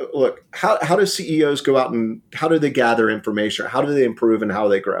like, look, how do CEOs go out and how do they gather information? How do they improve and how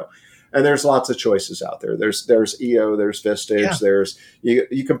they grow? And there's lots of choices out there. There's EO, there's Vistage, there's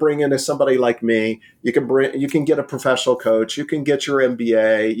you can bring in somebody like me. You can get a professional coach. You can get your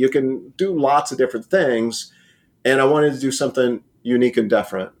MBA. You can do lots of different things. And I wanted to do something unique and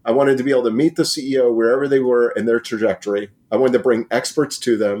different. I wanted to be able to meet the CEO wherever they were in their trajectory. I wanted to bring experts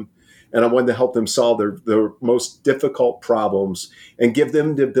to them. And I wanted to help them solve their most difficult problems and give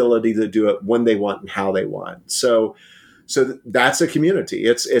them the ability to do it when they want and how they want. So that's a community.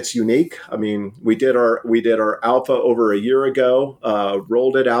 It's unique. I mean, we did our alpha over a year ago,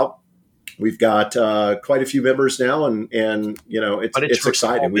 rolled it out. We've got quite a few members now, and it's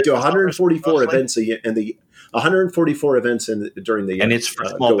exciting. We do 144 events during the year, and it's for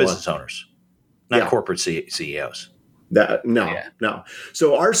small business owners, not corporate CEOs. No.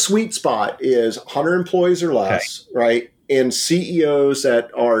 So our sweet spot is 100 employees or less, right? And CEOs that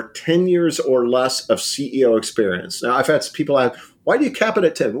are 10 years or less of CEO experience. Now, I've had people ask, why do you cap it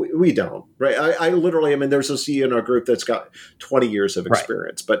at 10? We don't, right? I literally, there's a CEO in our group that's got 20 years of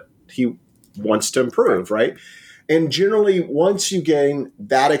experience, but he wants to improve, right? And generally, once you gain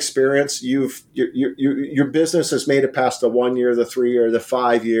that experience, your business has made it past the 1 year, the 3 year, the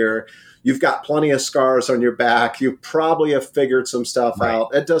 5 year. you've got plenty of scars on your back. You probably have figured some stuff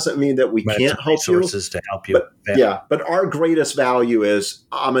out. It doesn't mean that we can't help you. Resources to help you. But our greatest value is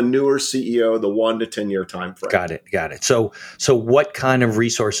I'm a newer CEO, the 1 to 10 year time frame. Got it. So what kind of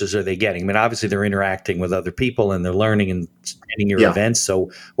resources are they getting? I mean, obviously they're interacting with other people and they're learning and attending your events.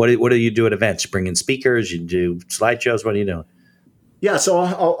 So what do you do at events? Bring in speakers? You do slideshows? What are you doing? Yeah, so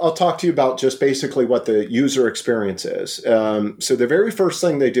I'll talk to you about just basically what the user experience is. So the very first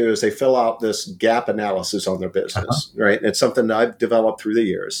thing they do is they fill out this gap analysis on their business, right? And it's something that I've developed through the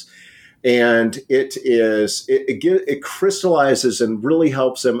years. And it crystallizes and really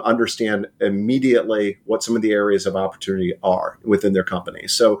helps them understand immediately what some of the areas of opportunity are within their company.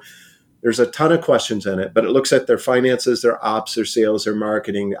 So there's a ton of questions in it, but it looks at their finances, their ops, their sales, their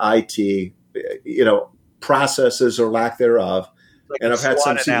marketing, IT, processes or lack thereof. Like and I've had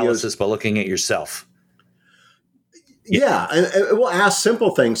some analysis, CEOs, but looking at yourself. Yeah, and we'll ask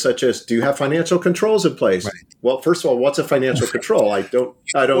simple things such as, do you have financial controls in place? Right. Well, first of all, what's a financial control? I don't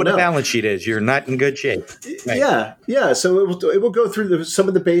know. What a balance sheet is. You're not in good shape. Right. Yeah. So it will go through some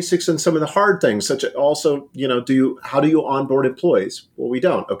of the basics and some of the hard things, such as also, how do you onboard employees? Well, we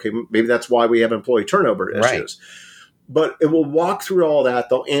don't. Okay, maybe that's why we have employee turnover issues. Right. But it will walk through all that.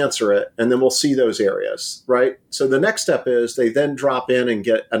 They'll answer it, and then we'll see those areas, right? So the next step is they then drop in and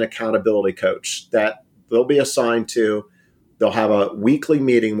get an accountability coach that they'll be assigned to. They'll have a weekly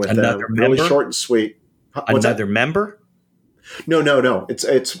meeting with them, really short and sweet. Another member? No.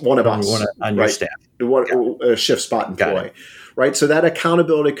 It's one of us. One on your staff. A shift spot employee, right? So that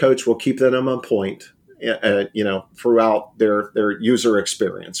accountability coach will keep them on point, throughout their user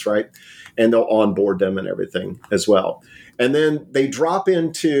experience, right? And they'll onboard them and everything as well. And then they drop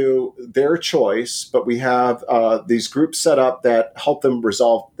into their choice, but we have these groups set up that help them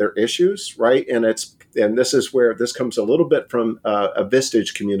resolve their issues, right? And this is where this comes a little bit from a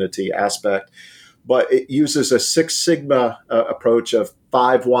Vistage community aspect, but it uses a 6 Sigma approach of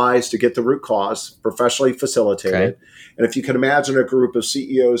 5 whys to get the root cause, professionally facilitated. Okay. And if you can imagine a group of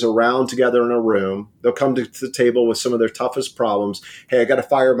CEOs around together in a room, they'll come to the table with some of their toughest problems. Hey, I got to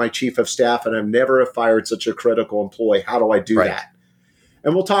fire my chief of staff, and I've never fired such a critical employee. How do I do that?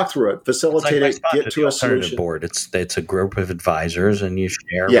 And we'll talk through it, facilitate it, get to a solution. Board. It's a group of advisors, and you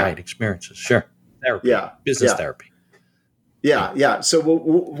share experiences. Sure, therapy, business therapy. Yeah. So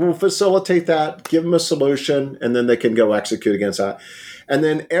we'll facilitate that, give them a solution, and then they can go execute against that. And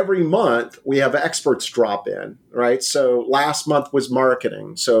then every month we have experts drop in, right? So last month was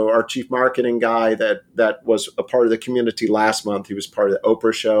marketing. So our chief marketing guy that was a part of the community last month, he was part of the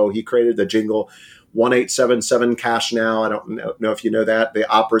Oprah show. He created the jingle 1877 Cash Now. I don't know if you know that. The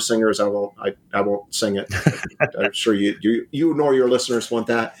opera singers, I won't sing it. I'm sure you nor your listeners want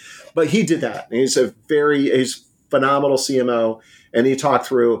that. But he did that. And he's phenomenal CMO, and he talked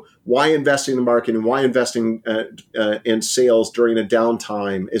through why investing in marketing, why investing in sales during a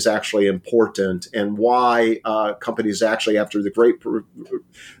downtime is actually important, and why companies actually, after the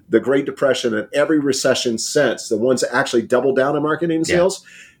Great Depression and every recession since, the ones that actually doubled down on marketing and sales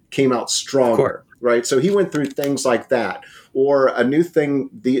came out stronger, right? So he went through things like that. Or a new thing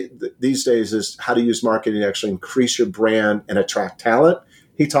these days is how to use marketing to actually increase your brand and attract talent.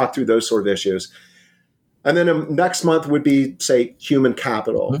 He talked through those sort of issues. And then next month would be, say, human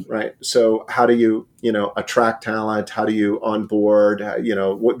capital, right? So how do you, attract talent? How do you onboard?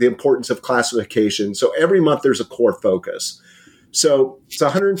 What the importance of classification. So every month there's a core focus. So it's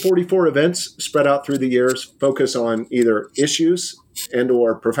 144 events spread out through the years, focus on either issues and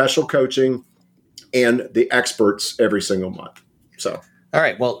or professional coaching and the experts every single month. So, all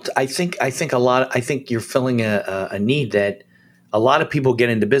right. Well, I think you're filling a need that a lot of people get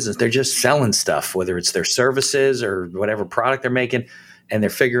into business. They're just selling stuff, whether it's their services or whatever product they're making, and they're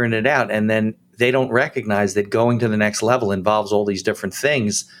figuring it out. And then they don't recognize that going to the next level involves all these different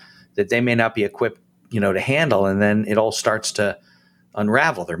things that they may not be equipped, to handle. And then it all starts to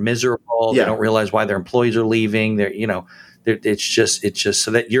unravel. They're miserable. They don't realize why their employees are leaving. It's just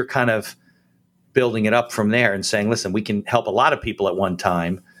so that you're kind of building it up from there and saying, listen, we can help a lot of people at one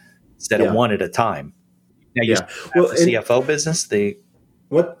time instead of one at a time. Now, you still have the CFO business.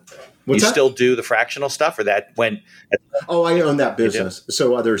 What's you that? Still do the fractional stuff, or that when? I own that business,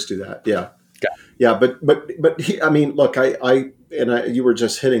 so others do that. Yeah, but look, you were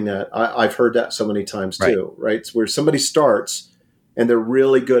just hitting that. I've heard that so many times too, right? It's where somebody starts and they're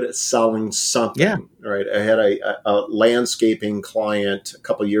really good at selling something. Yeah. Right. I had a landscaping client a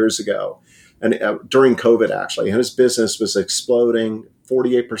couple of years ago, and during COVID actually, and his business was exploding.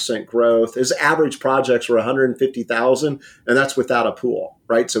 48% growth. His average projects were 150,000, and that's without a pool,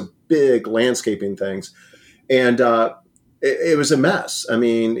 right? So big landscaping things. And it was a mess. I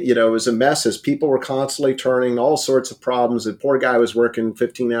mean, it was a mess as people were constantly turning all sorts of problems. The poor guy was working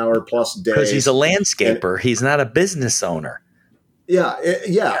 15-hour plus days. Because he's a landscaper. He's not a business owner. Yeah.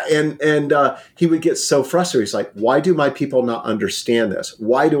 And he would get so frustrated. He's like, why do my people not understand this?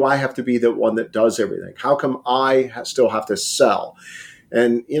 Why do I have to be the one that does everything? How come I still have to sell?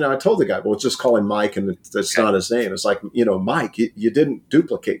 And, I told the guy, well, just call him Mike, and that's not his name. It's like, Mike, you didn't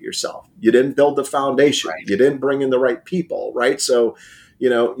duplicate yourself. You didn't build the foundation. Right. You didn't bring in the right people, right? So,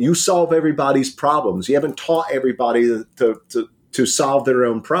 you solve everybody's problems. You haven't taught everybody to solve their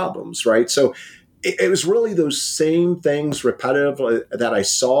own problems, right? So it was really those same things repetitive that I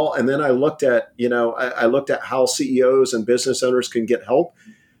saw. And then I looked at, I looked at how CEOs and business owners can get help.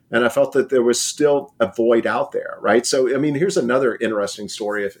 And I felt that there was still a void out there, right? So, I mean, here's another interesting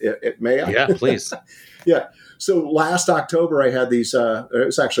story, if may I? Yeah, please. Yeah. So last October, I had these, it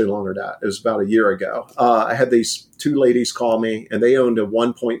was actually longer than that. It was about a year ago. I had these two ladies call me, and they owned a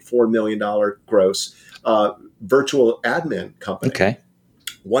 $1.4 million gross virtual admin company. Okay.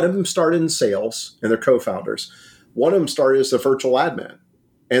 One of them started in sales, and they're co-founders. One of them started as a virtual admin.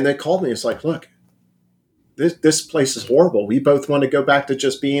 And they called me. It's like, look, this place is horrible. We both want to go back to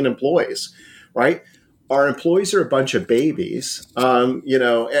just being employees, right? Our employees are a bunch of babies.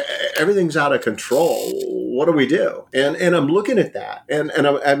 Everything's out of control. What do we do? And I'm looking at that, and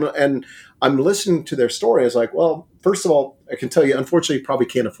I'm listening to their story. I was like, well, first of all, I can tell you, unfortunately, you probably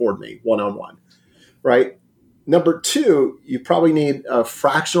can't afford me one-on-one, right? Number two, you probably need a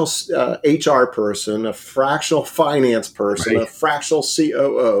fractional HR person, a fractional finance person, right. A fractional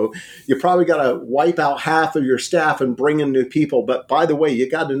COO. You probably got to wipe out half of your staff and bring in new people. But by the way, you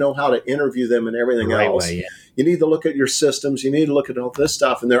got to know how to interview them and everything else. Way, yeah. You need to look at your systems. You need to look at all this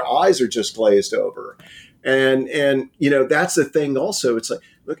stuff, and their eyes are just glazed over. And that's the thing also. It's like,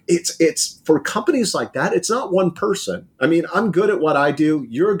 look, it's for companies like that, it's not one person. I mean, I'm good at what I do.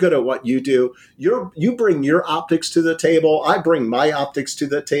 You're good at what you do. You bring your optics to the table. I bring my optics to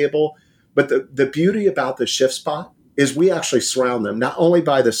the table. But the beauty about the Shift Spot is we actually surround them, not only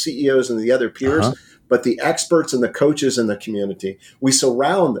by the CEOs and the other peers, but the experts and the coaches in the community. We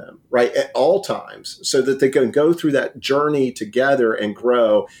surround them, right, at all times so that they can go through that journey together and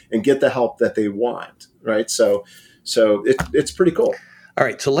grow and get the help that they want, right? So it's pretty cool. All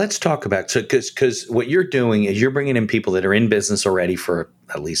right, so let's talk about, because what you're doing is you're bringing in people that are in business already for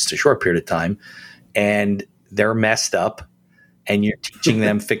at least a short period of time, and they're messed up, and you're teaching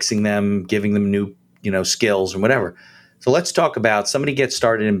them, fixing them, giving them new, skills and whatever. So let's talk about somebody gets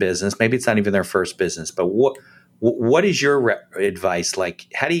started in business. Maybe it's not even their first business, but what is your advice? Like,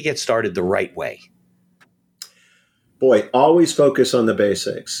 how do you get started the right way? Boy, always focus on the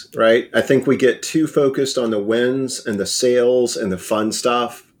basics, right? I think we get too focused on the wins and the sales and the fun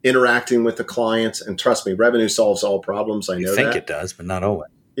stuff, interacting with the clients. And trust me, revenue solves all problems. I know that. I think it does, but not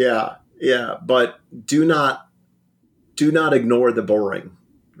always. Yeah. But do not ignore the boring,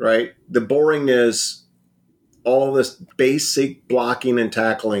 right? The boring is all this basic blocking and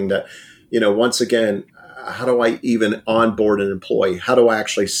tackling that, once again, how do I even onboard an employee? How do I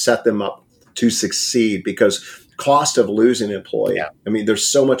actually set them up to succeed? Because cost of losing an employee. Yeah. I mean, there's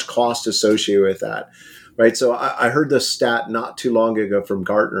so much cost associated with that, right? So I heard this stat not too long ago from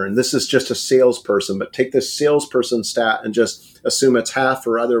Gartner, and this is just a salesperson, but take this salesperson stat and just assume it's half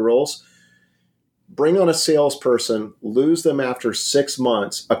for other roles. Bring on a salesperson, lose them after 6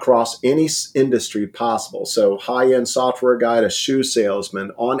 months across any industry possible. So high-end software guy to shoe salesman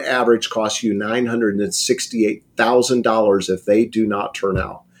on average costs you $968,000 if they do not turn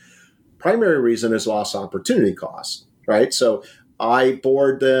out. Primary reason is lost opportunity cost, right? So I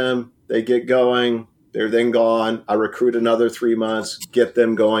board them, they get going, they're then gone. I recruit another 3 months, get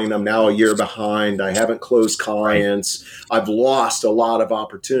them going. I'm now a year behind. I haven't closed clients. I've lost a lot of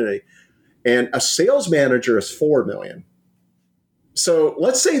opportunity. And a sales manager is $4 million. So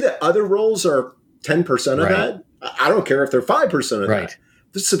let's say that other roles are 10% of that. I don't care if they're 5% of that.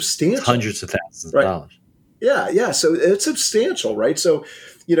 It's substantial. It's hundreds of thousands of dollars. Yeah. So it's substantial, right? So,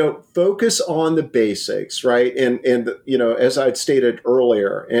 focus on the basics, right? And as I'd stated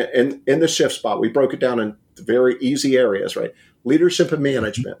earlier, in the Shift Spot, we broke it down in very easy areas, right? Leadership and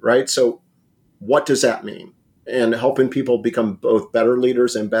management, right? So what does that mean? And helping people become both better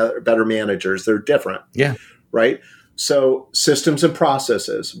leaders and better managers. They're different. Yeah. Right? So systems and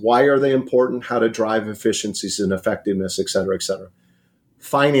processes, why are they important? How to drive efficiencies and effectiveness, et cetera, et cetera.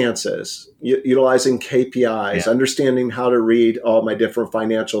 Finances, utilizing KPIs, understanding how to read all my different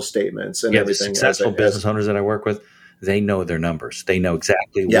financial statements and everything. The successful business owners that I work with, they know their numbers. They know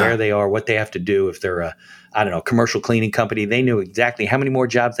exactly where they are, what they have to do. If they're a, commercial cleaning company, they know exactly how many more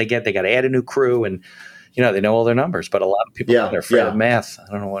jobs they get. They got to add a new crew. And, they know all their numbers, but a lot of people are afraid of math.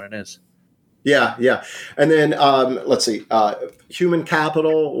 I don't know what it is. Yeah, yeah. And then let's see, human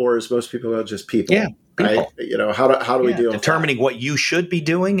capital, or as most people know, just people. Yeah, people. Right? How do we deal with determining what you should be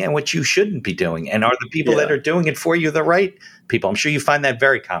doing and what you shouldn't be doing, and are the people that are doing it for you the right people? I'm sure you find that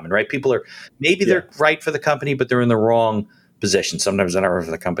very common, right? People are they're right for the company, but they're in the wrong position. Sometimes they're not right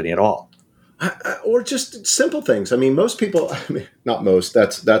for the company at all. Or just simple things. I mean, most people. Not most.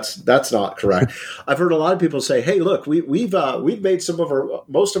 That's not correct. I've heard a lot of people say, "Hey, look, we've made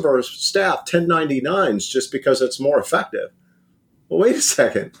most of our staff 1099s just because it's more effective." Well, wait a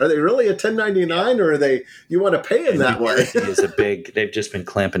second. Are they really a 1099, or are they? You want to pay them that way? They've just been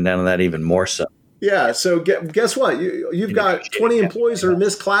clamping down on that even more so. Yeah. So guess what? You've got 20 employees that are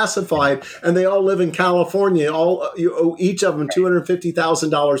misclassified, and they all live in California. You owe each of them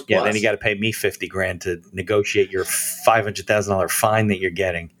 $250,000 plus. Yeah. Then you got to pay me $50,000 to negotiate your $500,000 fine that you're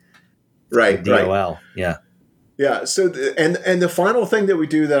getting. Right. DOL. Right. Yeah. Yeah. So and the final thing that we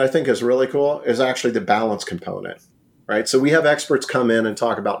do that I think is really cool is actually the balance component. Right. So we have experts come in and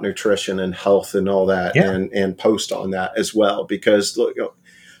talk about nutrition and health and all that, and post on that as well, because look.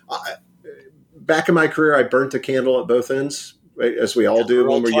 Back in my career, I burnt the candle at both ends, right, as we all do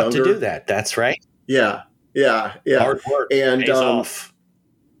when we're younger. To do that, that's right. Yeah. Hard work and pays off.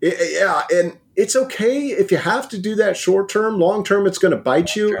 And it's okay if you have to do that short term. Long term, it's going to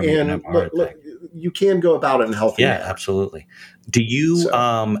bite you, and look, you can go about it in a healthy manner. Absolutely. Do you?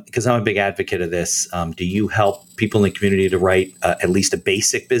 Because I'm a big advocate of this. Do you help people in the community to write at least a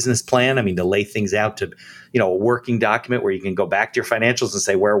basic business plan? I mean, to lay things out to, a working document where you can go back to your financials and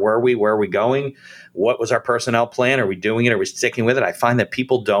say, where were we? Where are we going? What was our personnel plan? Are we doing it? Are we sticking with it? I find that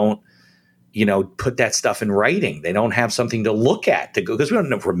people don't, put that stuff in writing. They don't have something to look at because we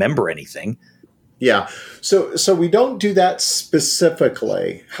don't remember anything. Yeah. So we don't do that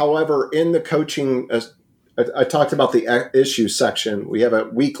specifically. However, in the coaching, I talked about the issue section. We have a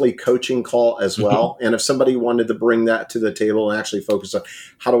weekly coaching call as well. And if somebody wanted to bring that to the table and actually focus on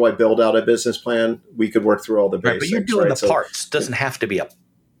how do I build out a business plan, we could work through all the basics. But you're doing the parts. Doesn't have to be a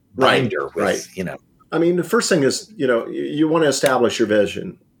binder with. I mean, the first thing is, you want to establish your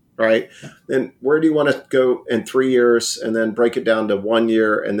vision, right? Then where do you want to go in 3 years, and then break it down to 1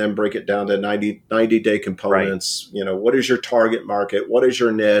 year, and then break it down to 90-day components. Right. What is your target market? What is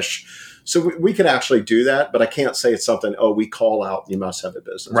your niche? So we could actually do that, but I can't say it's something, we call out, you must have a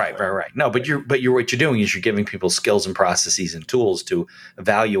business. Right. No, but what you're doing is you're giving people skills and processes and tools to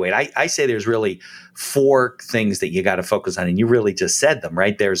evaluate. I say there's really 4 things that you got to focus on, and you really just said them,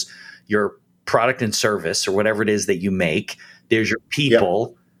 right? There's your product and service, or whatever it is that you make. There's your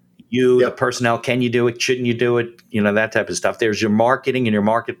people, the personnel. Can you do it? Shouldn't you do it? That type of stuff. There's your marketing and your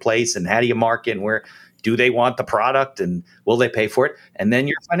marketplace, and how do you market, and where do they want the product, and will they pay for it? And then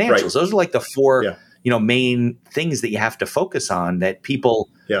your financials. Right. Those are like the 4, main things that you have to focus on that people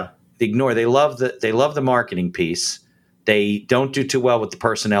ignore. They love the marketing piece. They don't do too well with the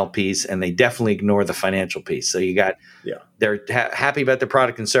personnel piece, and they definitely ignore the financial piece. So you got they're happy about the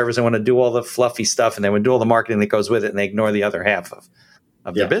product and service. They want to do all the fluffy stuff, and they want to do all the marketing that goes with it, and they ignore the other half of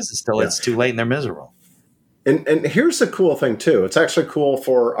their business till it's too late and they're miserable. And here's the cool thing too. It's actually cool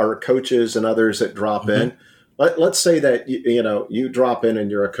for our coaches and others that drop in. Let's say that you drop in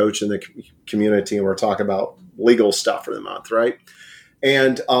and you're a coach in the community, and we're talking about legal stuff for the month, right?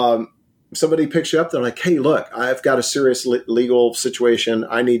 And somebody picks you up. They're like, "Hey, look, I've got a serious legal situation.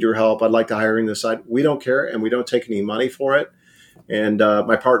 I need your help. I'd like to hire you on this side." We don't care, and we don't take any money for it. And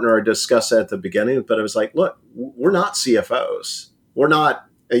my partner, I discussed that at the beginning, but it was like, look, we're not CFOs. We're not.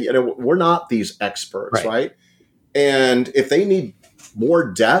 We're not these experts, right? And if they need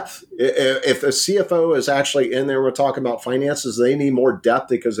more depth, if a CFO is actually in there, we're talking about finances, they need more depth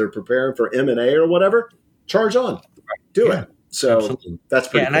because they're preparing for M&A or whatever, charge on. Do it. So absolutely. That's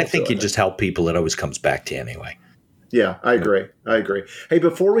pretty cool. And I think you just help people. It always comes back to you anyway. Yeah, I agree. Hey,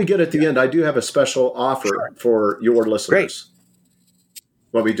 before we get at the end, I do have a special offer for your listeners. Great.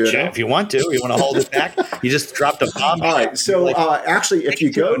 What we do now? If you want to hold it back. You just dropped a bomb. All right. So actually, if you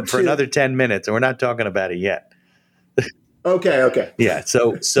go for another 10 minutes, and we're not talking about it yet. Okay. Yeah.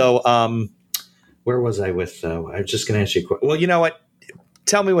 So where was I with? I was just going to ask you a question. Well, you know what?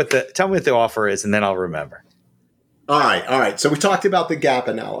 Tell me what the offer is, and then I'll remember. All right. So we talked about the gap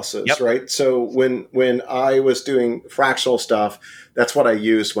analysis, right? So when I was doing fractional stuff, that's what I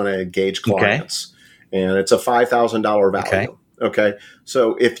used when I engage clients, and it's a $5,000 value. Okay.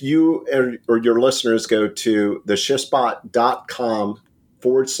 So if you or your listeners go to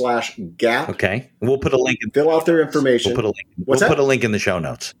theshiftspot.com/gap. Okay. We'll put a link. Fill out their information. We'll put a link in the show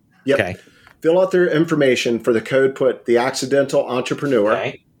notes. Yep. Okay. Fill out their information for the code. Put the accidental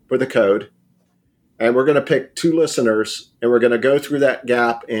entrepreneur for the code. and we're going to pick 2 listeners, and we're going to go through that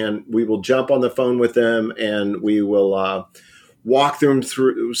gap, and we will jump on the phone with them, and we will walk them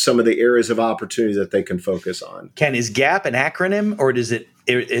through some of the areas of opportunity that they can focus on. Ken, is GAP an acronym, or is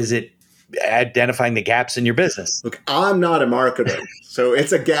it identifying the gaps in your business? Look, I'm not a marketer, so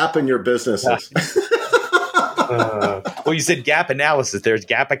it's a gap in your businesses. Well, you said gap analysis. There's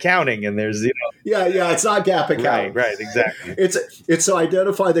gap accounting, and there's Yeah, it's not gap accounting. Right, exactly. It's to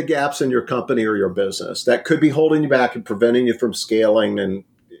identify the gaps in your company or your business that could be holding you back and preventing you from scaling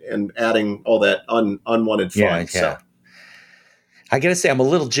and adding all that unwanted funds. Yeah. So. I got to say, I'm a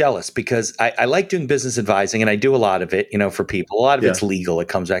little jealous because I like doing business advising, and I do a lot of it, for people. A lot of it's legal. It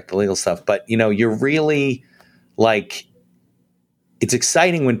comes back to legal stuff. But, you're really it's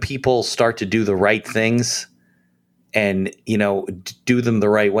exciting when people start to do the right things and, do them the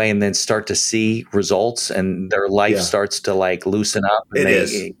right way and then start to see results and their life starts to loosen up and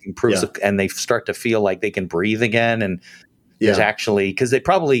it improves and they start to feel like they can breathe again. And there's actually, because they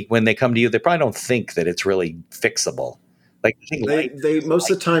probably, when they come to you, they probably don't think that it's really fixable. They most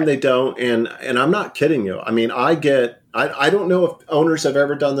of the time they don't. And I'm not kidding you. I mean, I don't know if owners have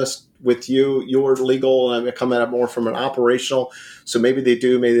ever done this with you. You're legal and I'm coming at it more from an operational. So maybe they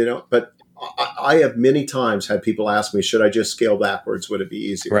do, maybe they don't. But I have many times had people ask me, should I just scale backwards? Would it be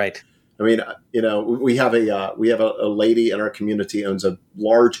easier? Right. I mean, we have a lady in our community owns a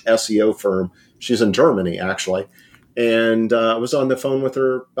large SEO firm. She's in Germany, actually. And I was on the phone with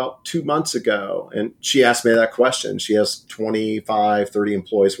her about 2 months ago, and she asked me that question. She has 25, 30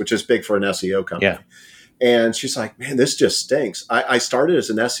 employees, which is big for an SEO company. Yeah. And she's like, man, this just stinks. I started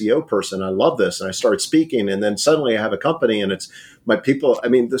as an SEO person. I love this. And I started speaking. And then suddenly I have a company and it's my people. I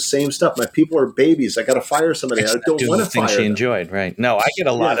mean, the same stuff. My people are babies. I got to fire somebody. I don't want to fire them. She enjoyed, right? No, I get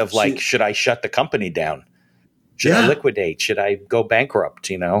a lot of should I shut the company down? Should I liquidate? Should I go bankrupt?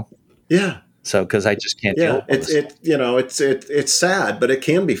 Yeah. So, because I just can't deal with it. It's sad, but it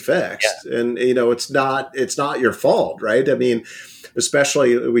can be fixed. Yeah. And, it's not your fault, right? I mean,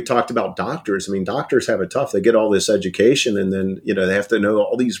 especially we talked about doctors. I mean, doctors have it tough. They get all this education and then, they have to know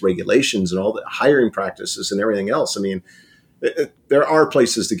all these regulations and all the hiring practices and everything else. I mean, there are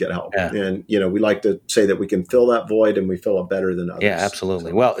places to get help. Yeah. And, we like to say that we can fill that void and we fill it better than others. Yeah,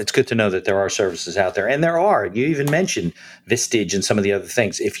 absolutely. Well, it's good to know that there are services out there, and there are. You even mentioned Vistage and some of the other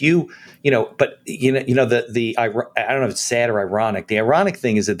things. If you, but I don't know if it's sad or ironic. The ironic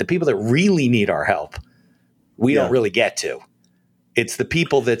thing is that the people that really need our help, we don't really get to. It's the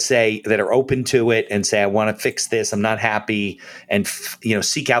people that are open to it and say, I want to fix this. I'm not happy. And,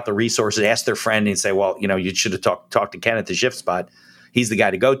 seek out the resources, ask their friend and say, well, you should have talked to Ken at the Shift Spot. He's the guy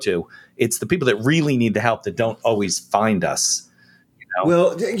to go to. It's the people that really need the help that don't always find us.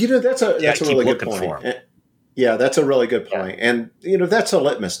 Well, that's a really good point. Yeah, that's a really good point. And, that's a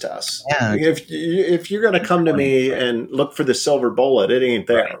litmus test. Yeah. If you're going to come to me and look for the silver bullet, it ain't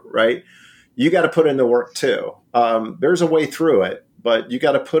there, right? You got to put in the work too. There's a way through it, but you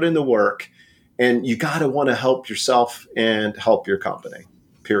got to put in the work and you got to want to help yourself and help your company,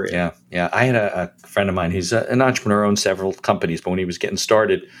 period. Yeah. I had a friend of mine who's an entrepreneur, owns several companies, but when he was getting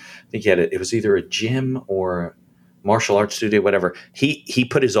started, I think it was either a gym or martial arts studio, whatever. He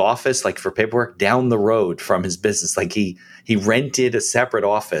put his office, for paperwork, down the road from his business. He rented a separate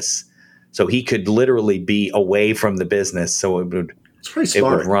office so he could literally be away from the business. So it would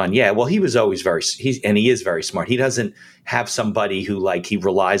run. Yeah. Well, he was always he is very smart. He doesn't have somebody who he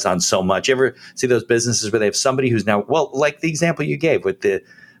relies on so much. You ever see those businesses where they have somebody who's now, like the example you gave with the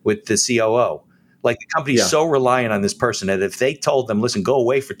COO, the company's so reliant on this person that if they told them, listen, go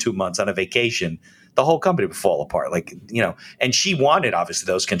away for 2 months on a vacation, the whole company would fall apart. And she wanted obviously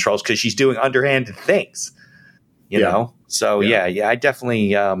those controls because she's doing underhanded things, you know? So I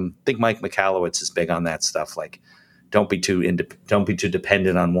definitely think Mike Michalowicz is big on that stuff. Don't be too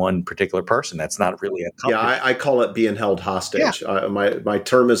dependent on one particular person. That's not really a company. Yeah, I call it being held hostage. Yeah. My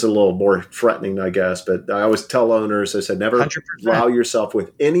term is a little more threatening, I guess, but I always tell owners, I said, never 100%. Allow yourself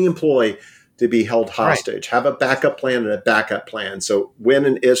with any employee to be held hostage. Right. Have a backup plan and a backup plan. So when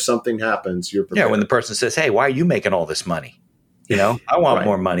and if something happens, you're prepared. Yeah, when the person says, hey, why are you making all this money? I want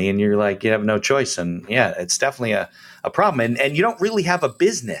more money. And you're like, you have no choice. And it's definitely a problem. And you don't really have a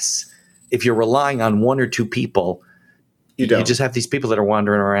business if you're relying on one or two people. You just have these people that are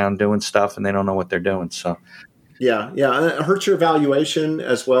wandering around doing stuff and they don't know what they're doing. So, yeah. And it hurts your valuation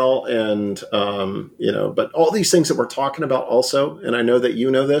as well. And, but all these things that we're talking about also, and I know that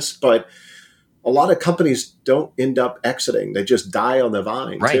you know this, but a lot of companies don't end up exiting. They just die on the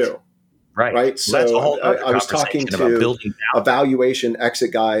vine too. Right. So that's a whole I was talking to a valuation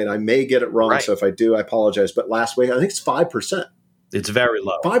exit guy and I may get it wrong. Right. So if I do, I apologize. But last week, I think it's 5%. It's very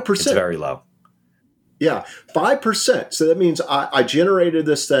low. 5%. It's very low. Yeah, 5%. So that means I generated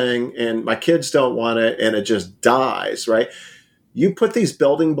this thing and my kids don't want it and it just dies, right? You put these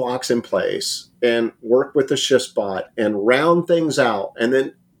building blocks in place and work with the ShiftSpot and round things out and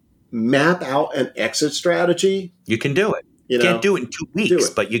then map out an exit strategy. You can do it. You can't do it in 2 weeks,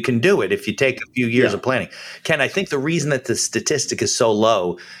 but you can do it if you take a few years of planning. Ken, I think the reason that the statistic is so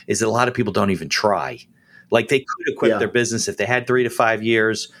low is that a lot of people don't even try. Like they could equip their business if they had 3 to 5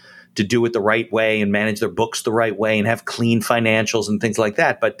 years to do it the right way and manage their books the right way and have clean financials and things like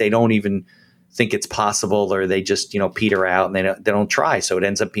that, but they don't even think it's possible, or they just, peter out and they don't try. So it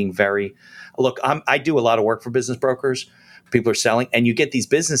ends up being I do a lot of work for business brokers. People are selling, and you get these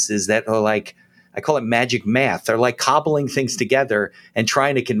businesses that are like, I call it magic math. They're like cobbling things together and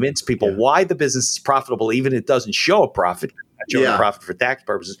trying to convince people why the business is profitable, even if it doesn't show a profit, not showing a profit for tax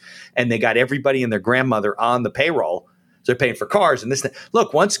purposes. And they got everybody and their grandmother on the payroll. So they're paying for cars and this.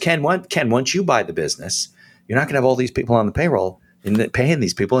 Look, once once you buy the business, you're not going to have all these people on the payroll and paying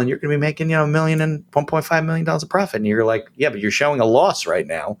these people, and you're going to be making $1 million and $1.5 million of profit. And you're like, yeah, but you're showing a loss right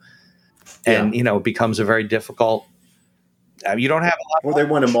now, and it becomes a very difficult. You don't have a lot. Or they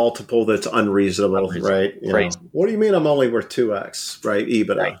want a multiple that's unreasonable, right? What do you mean I'm only worth 2x, right?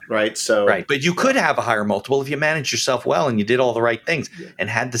 EBITDA, right? So, but you could have a higher multiple if you managed yourself well and you did all the right things and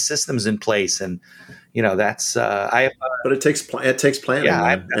had the systems in place. And that's but it takes planning.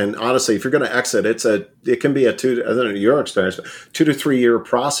 Yeah, and honestly, if you're going to exit, it can be I don't know your experience, but 2 to 3 year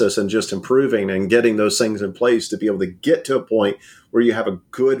process and just improving and getting those things in place to be able to get to a point where you have a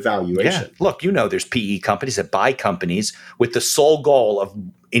good valuation. Yeah. Look, there's PE companies that buy companies with the sole goal of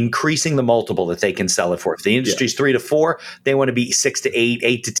increasing the multiple that they can sell it for. If the industry's 3 to 4, they want to be 6 to 8,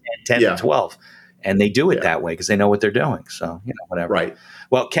 8 to 10, 10 to 12. And they do it that way because they know what they're doing. So, whatever. Right.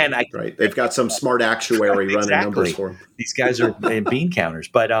 Well, Ken, they've got some smart actuary running numbers for them. These guys are bean counters.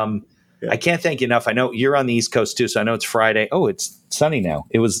 But I can't thank you enough. I know you're on the East Coast too, so I know it's Friday. Oh, it's sunny now.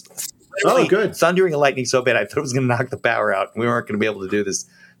 It was good. Thundering and lightning so bad I thought it was going to knock the power out. We weren't going to be able to do this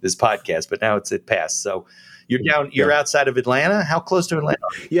podcast, but now it passed. So you're outside of Atlanta. How close to Atlanta?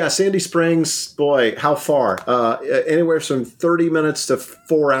 Yeah, Sandy Springs. Boy, how far? Anywhere from 30 minutes to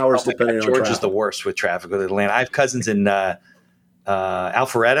 4 hours, depending on traffic. Georgia's the worst with traffic with Atlanta. I have cousins in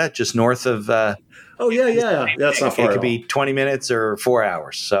Alpharetta, just north of. That's not far. It could be 20 minutes or 4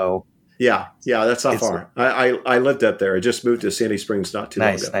 hours. So. Yeah, that's not far. I lived up there. I just moved to Sandy Springs not too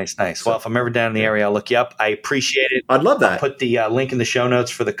long ago. Nice. Well, if I'm ever down in the area, I'll look you up. I appreciate it. I'd love that. I'll put the link in the show notes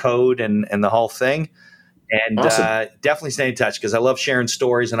for the code and the whole thing. And awesome. Definitely stay in touch because I love sharing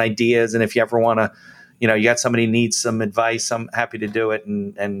stories and ideas. And if you ever want to, you got somebody who needs some advice, I'm happy to do it.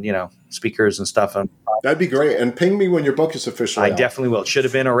 And speakers and stuff. That'd be great. And ping me when your book is officially out. I definitely will. It should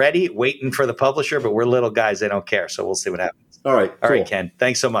have been already, waiting for the publisher, but we're little guys. They don't care. So we'll see what happens. All right. All right, Ken.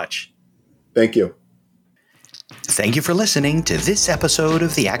 Thanks so much. Thank you. Thank you for listening to this episode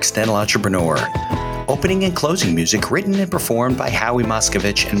of The Accidental Entrepreneur. Opening and closing music written and performed by Howie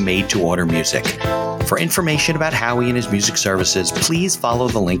Moskovich and made to order music. For information about Howie and his music services, please follow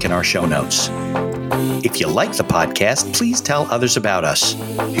the link in our show notes. If you like the podcast, please tell others about us.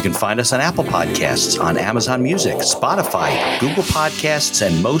 You can find us on Apple Podcasts, on Amazon Music, Spotify, Google Podcasts,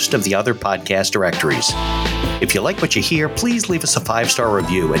 and most of the other podcast directories. If you like what you hear, please leave us a 5-star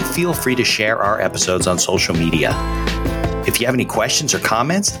review and feel free to share our episodes on social media. If you have any questions or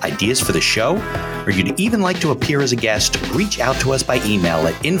comments, ideas for the show, or you'd even like to appear as a guest, reach out to us by email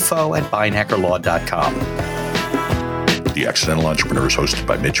at info@beinhackerlaw.com. The Accidental Entrepreneur is hosted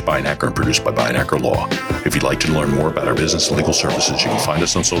by Mitch Beinhacker and produced by Beinhacker Law. If you'd like to learn more about our business and legal services, you can find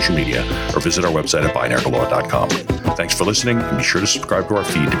us on social media or visit our website at beinhackerlaw.com. Thanks for listening, and be sure to subscribe to our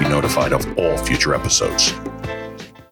feed to be notified of all future episodes.